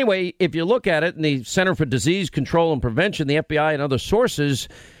Dayton. Anyway, if you look at it in the Center for Disease Control and Prevention, the FBI and other sources,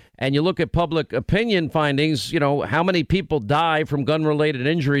 and you look at public opinion findings, how many people die from gun-related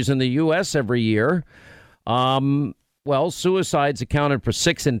injuries in the U.S. every year? Suicides accounted for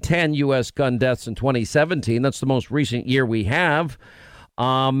 6 in 10 U.S. gun deaths in 2017. That's the most recent year we have.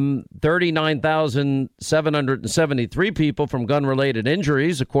 39,773 people from gun-related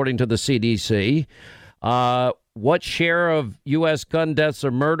injuries, according to the CDC. What share of U.S. gun deaths are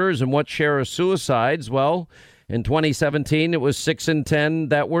murders and what share are suicides? Well, in 2017, it was 6 in 10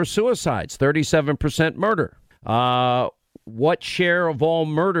 that were suicides, 37% murder. What share of all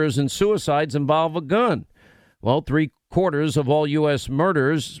murders and suicides involve a gun? Well, 3/4 of all U.S.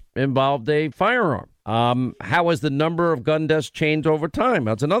 murders involved a firearm. How has the number of gun deaths changed over time?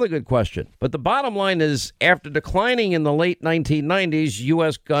 That's another good question. But the bottom line is, after declining in the late 1990s,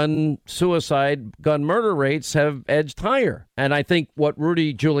 U.S. gun murder rates have edged higher. And I think what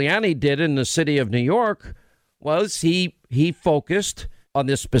Rudy Giuliani did in the city of New York was he focused on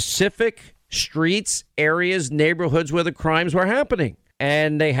the specific streets, areas, neighborhoods where the crimes were happening.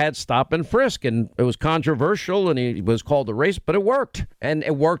 And they had stop and frisk, and it was controversial, and he was called a racist, but it worked. And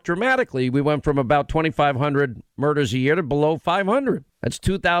it worked dramatically. We went from about 2,500 murders a year to below 500. That's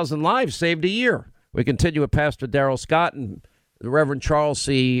 2,000 lives saved a year. We continue with Pastor Darrell Scott and the Reverend Charles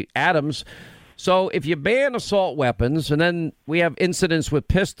C. Adams. So if you ban assault weapons, and then we have incidents with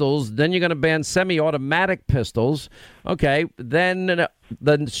pistols, then you're going to ban semi-automatic pistols. Okay, then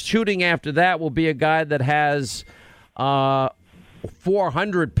the shooting after that will be a guy that has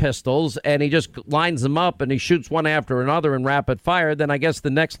 400 pistols, and he just lines them up and he shoots one after another in rapid fire. Then I guess the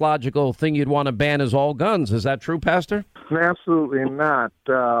next logical thing you'd want to ban is all guns. Is that true, Pastor? Absolutely not.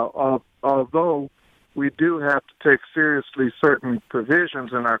 Although we do have to take seriously certain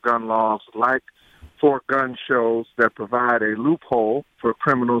provisions in our gun laws, like for gun shows that provide a loophole for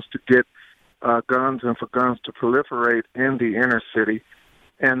criminals to get guns and for guns to proliferate in the inner city.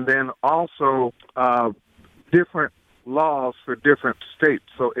 And then also different laws for different states.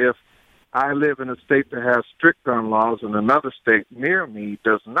 So if I live in a state that has strict gun laws and another state near me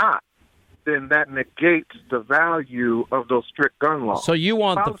does not, then that negates the value of those strict gun laws. So you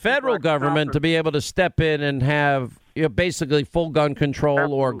want the federal government to be able to step in and have basically full gun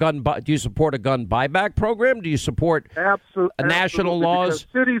control or do you support a gun buyback program? Do you support national laws?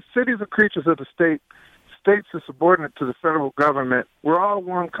 Because cities are creatures of the state. States are subordinate to the federal government. We're all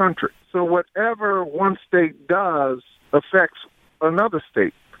one country. So whatever one state does affects another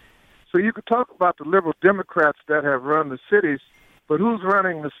state. So you could talk about the liberal Democrats that have run the cities, but who's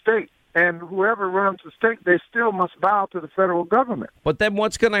running the state? And whoever runs the state, they still must bow to the federal government. But then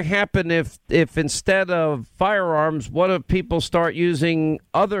what's going to happen if instead of firearms, what if people start using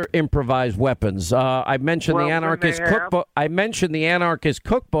other improvised weapons? I mentioned the anarchist cookbook. I mentioned the anarchist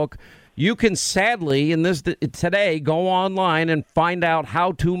cookbook. You can sadly, today, go online and find out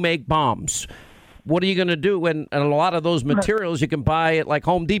how to make bombs. What are you going to do? And a lot of those materials you can buy at like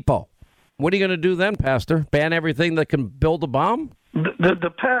Home Depot. What are you going to do then, Pastor? Ban everything that can build a bomb?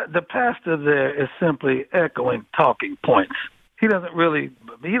 The pastor there is simply echoing talking points. He doesn't really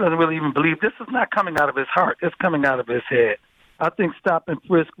even believe this is not coming out of his heart. It's coming out of his head. I think stop and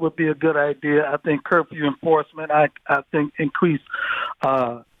frisk would be a good idea. I think curfew enforcement. I think increased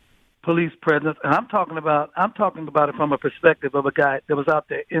police presence. And I'm talking about it from a perspective of a guy that was out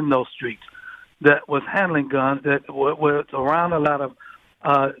there in those streets, that was handling guns, that was around a lot of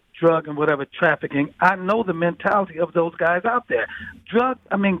drug and whatever trafficking. I know the mentality of those guys out there.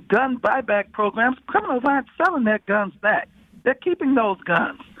 Gun buyback programs, criminals aren't selling their guns back. They're keeping those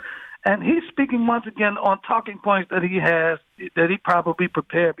guns. And he's speaking once again on talking points that he probably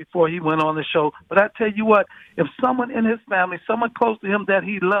prepared before he went on the show. But I tell you what, if someone in his family, someone close to him that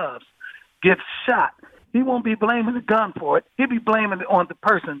he loves, gets shot, he won't be blaming the gun for it. He'll be blaming it on the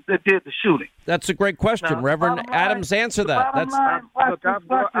person that did the shooting. That's a great question, Now, Reverend Adams. Answer that. I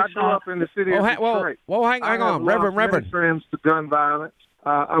grew up in the city of Detroit. Hang on, Reverend. Friends to gun violence.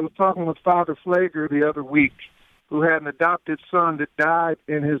 I was talking with Father Flager the other week, who had an adopted son that died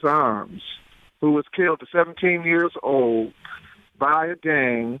in his arms, who was killed at 17 years old by a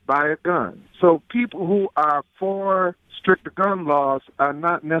gang, by a gun. So people who are for stricter gun laws are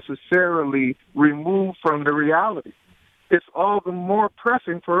not necessarily removed from the reality. It's all the more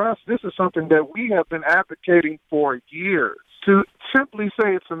pressing for us. This is something that we have been advocating for years. To simply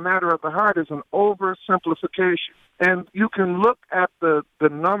say it's a matter of the heart is an oversimplification. And you can look at the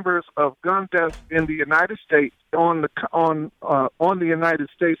numbers of gun deaths in the United States on the United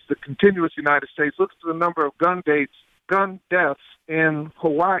States, the continuous United States. Look at the number of gun deaths in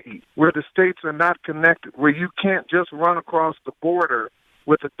Hawaii, where the states are not connected, where you can't just run across the border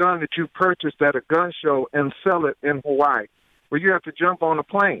with a gun that you purchased at a gun show and sell it in Hawaii, where you have to jump on a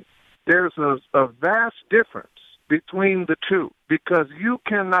plane. There's a vast difference between the two, because you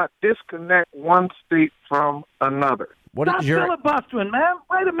cannot disconnect one state from another. Stop filibustering, man.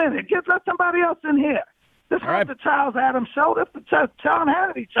 Wait a minute. Let somebody else in here. This is the Charles Adams show. This is the John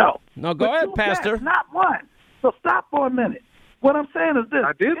Hannity show. No, go ahead, Pastor. Not one. So stop for a minute. What I'm saying is this.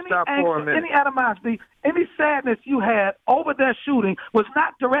 I did stop for a minute. Any animosity, any sadness you had over that shooting was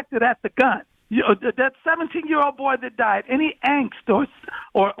not directed at the gun. That 17-year-old boy that died, any angst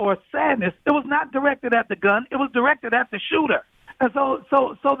or sadness, it was not directed at the gun. It was directed at the shooter. And so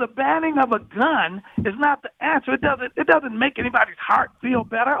the banning of a gun is not the answer. It doesn't make anybody's heart feel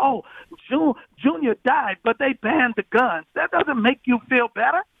better. Oh, Junior died, but they banned the guns. That doesn't make you feel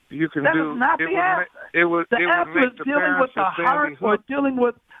better. You can that is not the answer. The answer is dealing with the heart or dealing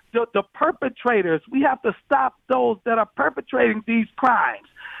with the perpetrators. We have to stop those that are perpetrating these crimes.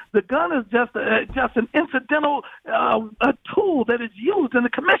 The gun is just an incidental a tool that is used in the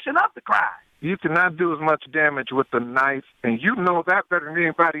commission of the crime. You cannot do as much damage with a knife, and you know that better than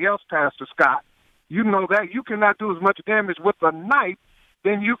anybody else, Pastor Scott. You know that. You cannot do as much damage with a knife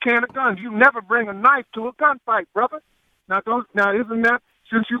than you can a gun. You never bring a knife to a gunfight, brother. Now, isn't that,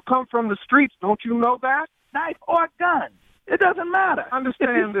 since you come from the streets, don't you know that? Knife or gun. It doesn't matter.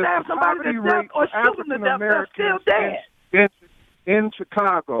 Understand if you stab somebody to death or shoot them to death, they're still dead. In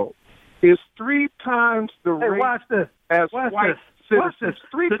Chicago is 3 times the rate as white citizens.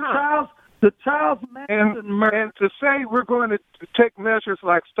 3 times. The Charles Manson murder. And to say we're going to take measures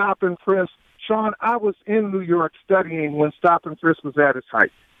like stop and frisk, Sean, I was in New York studying when stop and frisk was at its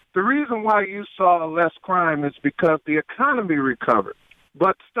height. The reason why you saw less crime is because the economy recovered.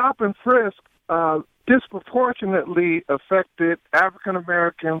 But stop and frisk disproportionately affected African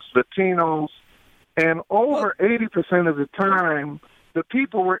Americans, Latinos, And over 80% of the time, the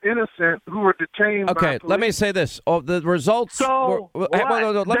people were innocent who were detained by police. Okay, let me say this. The results...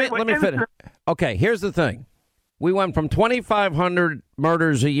 Let me finish. Okay, here's the thing. We went from 2,500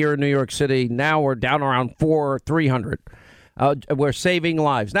 murders a year in New York City. Now we're down around 300. We're saving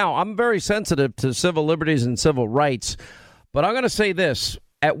lives. Now, I'm very sensitive to civil liberties and civil rights, but I'm going to say this.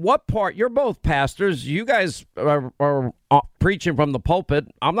 At what part, you're both pastors, you guys are preaching from the pulpit.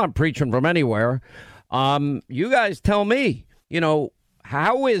 I'm not preaching from anywhere. You guys tell me,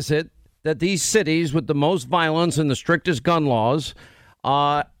 how is it that these cities with the most violence and the strictest gun laws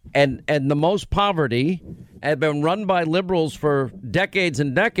and the most poverty have been run by liberals for decades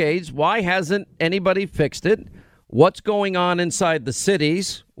and decades? Why hasn't anybody fixed it? What's going on inside the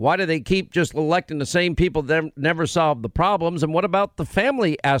cities? Why do they keep just electing the same people that never solve the problems? And what about the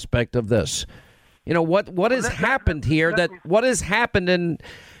family aspect of this? What has happened here? What has happened in,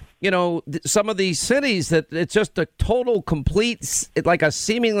 some of these cities that it's just a total, complete, like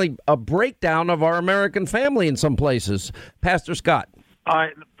seemingly a breakdown of our American family in some places. Pastor Scott. All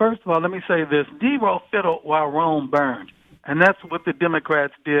right. First of all, let me say this. Nero fiddled while Rome burned. And that's what the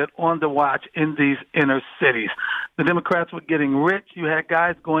Democrats did on the watch in these inner cities. The Democrats were getting rich. You had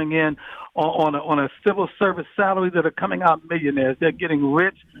guys going in on a civil service salary that are coming out millionaires. They're getting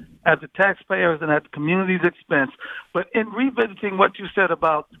rich at the taxpayers and at the community's expense. But in revisiting what you said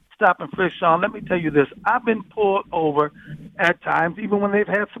about stop and frisk, Sean, let me tell you this. I've been pulled over at times, even when they've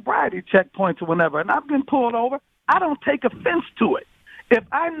had sobriety checkpoints or whatever, and I've been pulled over. I don't take offense to it. If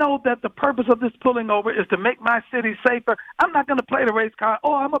I know that the purpose of this pulling over is to make my city safer, I'm not going to play the race card.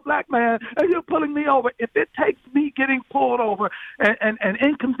 Oh, I'm a black man, and you're pulling me over. If it takes me getting pulled over and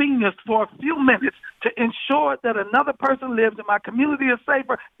inconvenienced for a few minutes to ensure that another person lives and my community is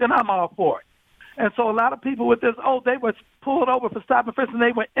safer, then I'm all for it. And so a lot of people with this, they were pulled over for stop and frisk and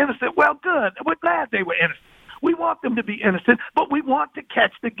they were innocent. Well, good. We're glad they were innocent. We want them to be innocent, but we want to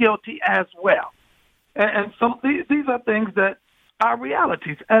catch the guilty as well. And so these are things that are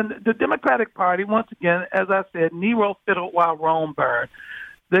realities. And the Democratic Party, once again, as I said, Nero fiddled while Rome burned.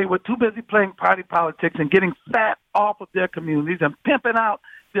 They were too busy playing party politics and getting fat off of their communities and pimping out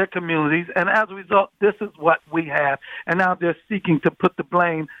their communities. And as a result, this is what we have. And now they're seeking to put the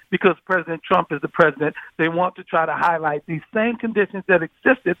blame because President Trump is the president. They want to try to highlight these same conditions that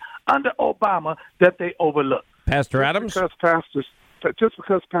existed under Obama that they overlooked. Pastor Adams? Just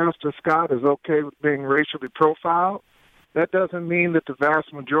because Pastor Scott is okay with being racially profiled, that doesn't mean that the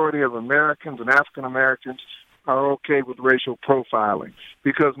vast majority of Americans and African Americans are okay with racial profiling,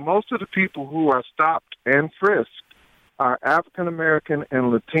 because most of the people who are stopped and frisked are African American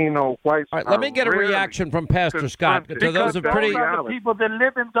and Latino whites. All right, let me get a reaction from Pastor Scott. Because those are the people that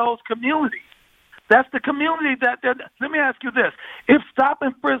live in those communities. That's the community that. Let me ask you this: if stop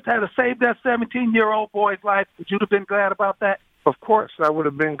and frisk had saved that 17-year-old boy's life, would you have been glad about that? Of course, I would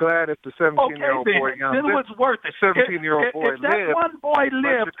have been glad if the 17-year-old boy then it was worth it. 17-year-old boy lived. If that one boy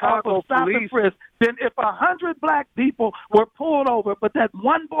lived off of stop and frisk, then if 100 black people were pulled over, but that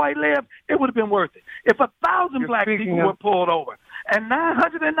one boy lived, it would have been worth it. If 1,000 black people were pulled over, and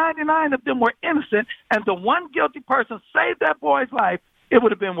 999 of them were innocent, and the one guilty person saved that boy's life, it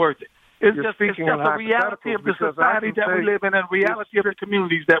would have been worth it. It's just a reality of the society that we live in and reality of the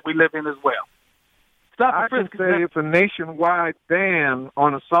communities that we live in as well. I can say if a nationwide ban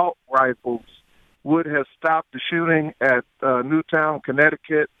on assault rifles would have stopped the shooting at Newtown,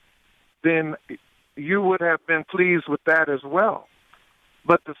 Connecticut, then you would have been pleased with that as well.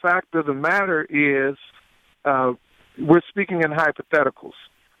 But the fact of the matter is we're speaking in hypotheticals.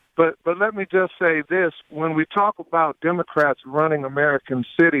 But let me just say this. When we talk about Democrats running American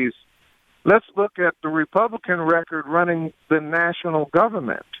cities, let's look at the Republican record running the national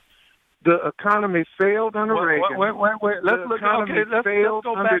government. The economy failed under Reagan. Let's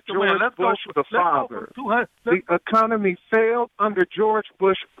go back to George Bush the father. The economy failed under George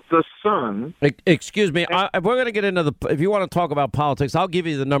Bush the son. Excuse me. If we're going to get into if you want to talk about politics, I'll give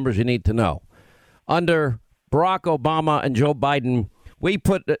you the numbers you need to know. Under Barack Obama and Joe Biden, we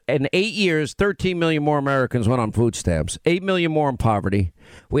put in 8 years, 13 million more Americans went on food stamps, 8 million more in poverty.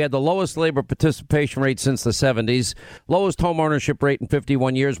 We had the lowest labor participation rate since the 70s, lowest home ownership rate in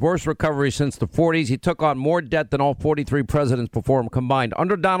 51 years, worst recovery since the 40s. He took on more debt than all 43 presidents before him combined.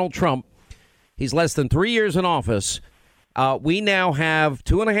 Under Donald Trump, he's less than 3 years in office. We now have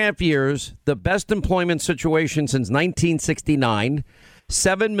 2.5 years, the best employment situation since 1969.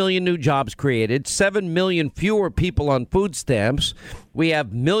 7 million new jobs created, 7 million fewer people on food stamps. We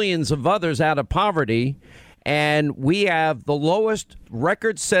have millions of others out of poverty, and we have the lowest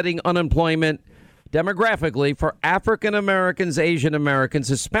record-setting unemployment demographically for African Americans, Asian Americans,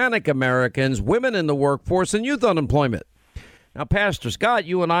 Hispanic Americans, women in the workforce, and youth unemployment. Now, Pastor Scott,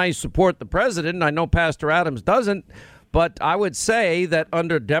 you and I support the president, and I know Pastor Adams doesn't, but I would say that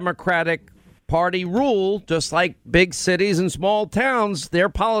under Democratic Party rule, just like big cities and small towns, their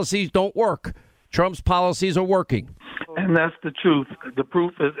policies don't work. Trump's policies are working. And that's the truth. The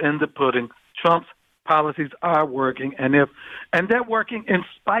proof is in the pudding. Trump's policies are working, and they're working in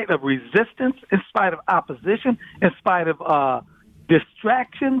spite of resistance, in spite of opposition, in spite of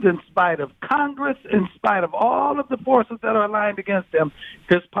distractions, in spite of Congress, in spite of all of the forces that are aligned against him.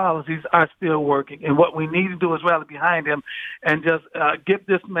 His policies are still working, and what we need to do is rally behind him and just give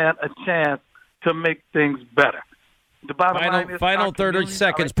this man a chance to make things better. The bottom line is final 30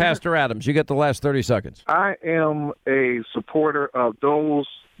 seconds, Pastor Adams. You get the last 30 seconds. I am a supporter of those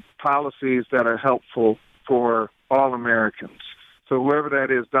policies that are helpful for all Americans. So whoever that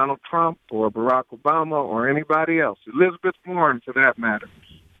is, Donald Trump or Barack Obama or anybody else, Elizabeth Warren for that matter,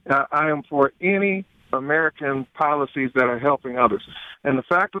 I am for any American policies that are helping others. And the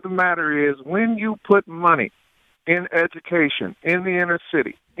fact of the matter is, when you put money in education, in the inner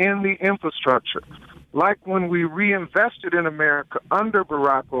city, in the infrastructure, like when we reinvested in America under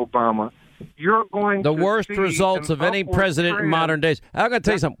Barack Obama, you're going the to worst see results of any president in modern days. I'm going to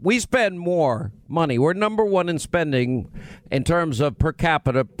tell you something. We spend more money. We're number one in spending in terms of per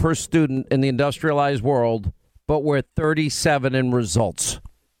capita, per student in the industrialized world, but we're 37 in results.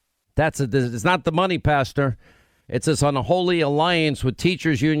 It's not the money, Pastor. It's this unholy alliance with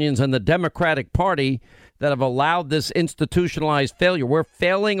teachers' unions and the Democratic Party that have allowed this institutionalized failure. We're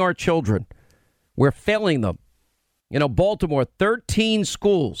failing our children. We're failing them. You know, Baltimore, 13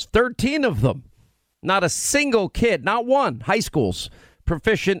 schools, 13 of them, not a single kid, not one, high schools,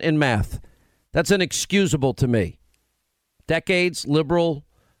 proficient in math. That's inexcusable to me. Decades, liberal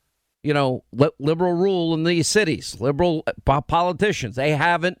rule in these cities, liberal politicians, they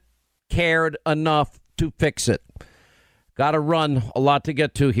haven't cared enough to fix it. Got to run, a lot to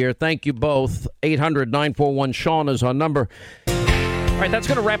get to here. Thank you both. 800-941-SEAN is our number. All right, that's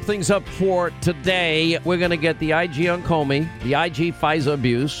going to wrap things up for today. We're going to get the IG on Comey, the IG FISA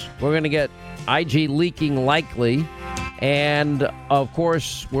abuse. We're going to get IG leaking likely. And, of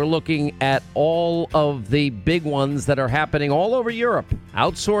course, we're looking at all of the big ones that are happening all over Europe.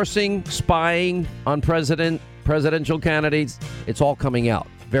 Outsourcing, spying on presidential candidates. It's all coming out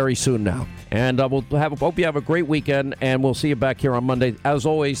very soon now. And hope you have a great weekend, and we'll see you back here on Monday. As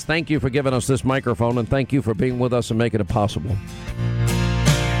always, thank you for giving us this microphone, and thank you for being with us and making it possible.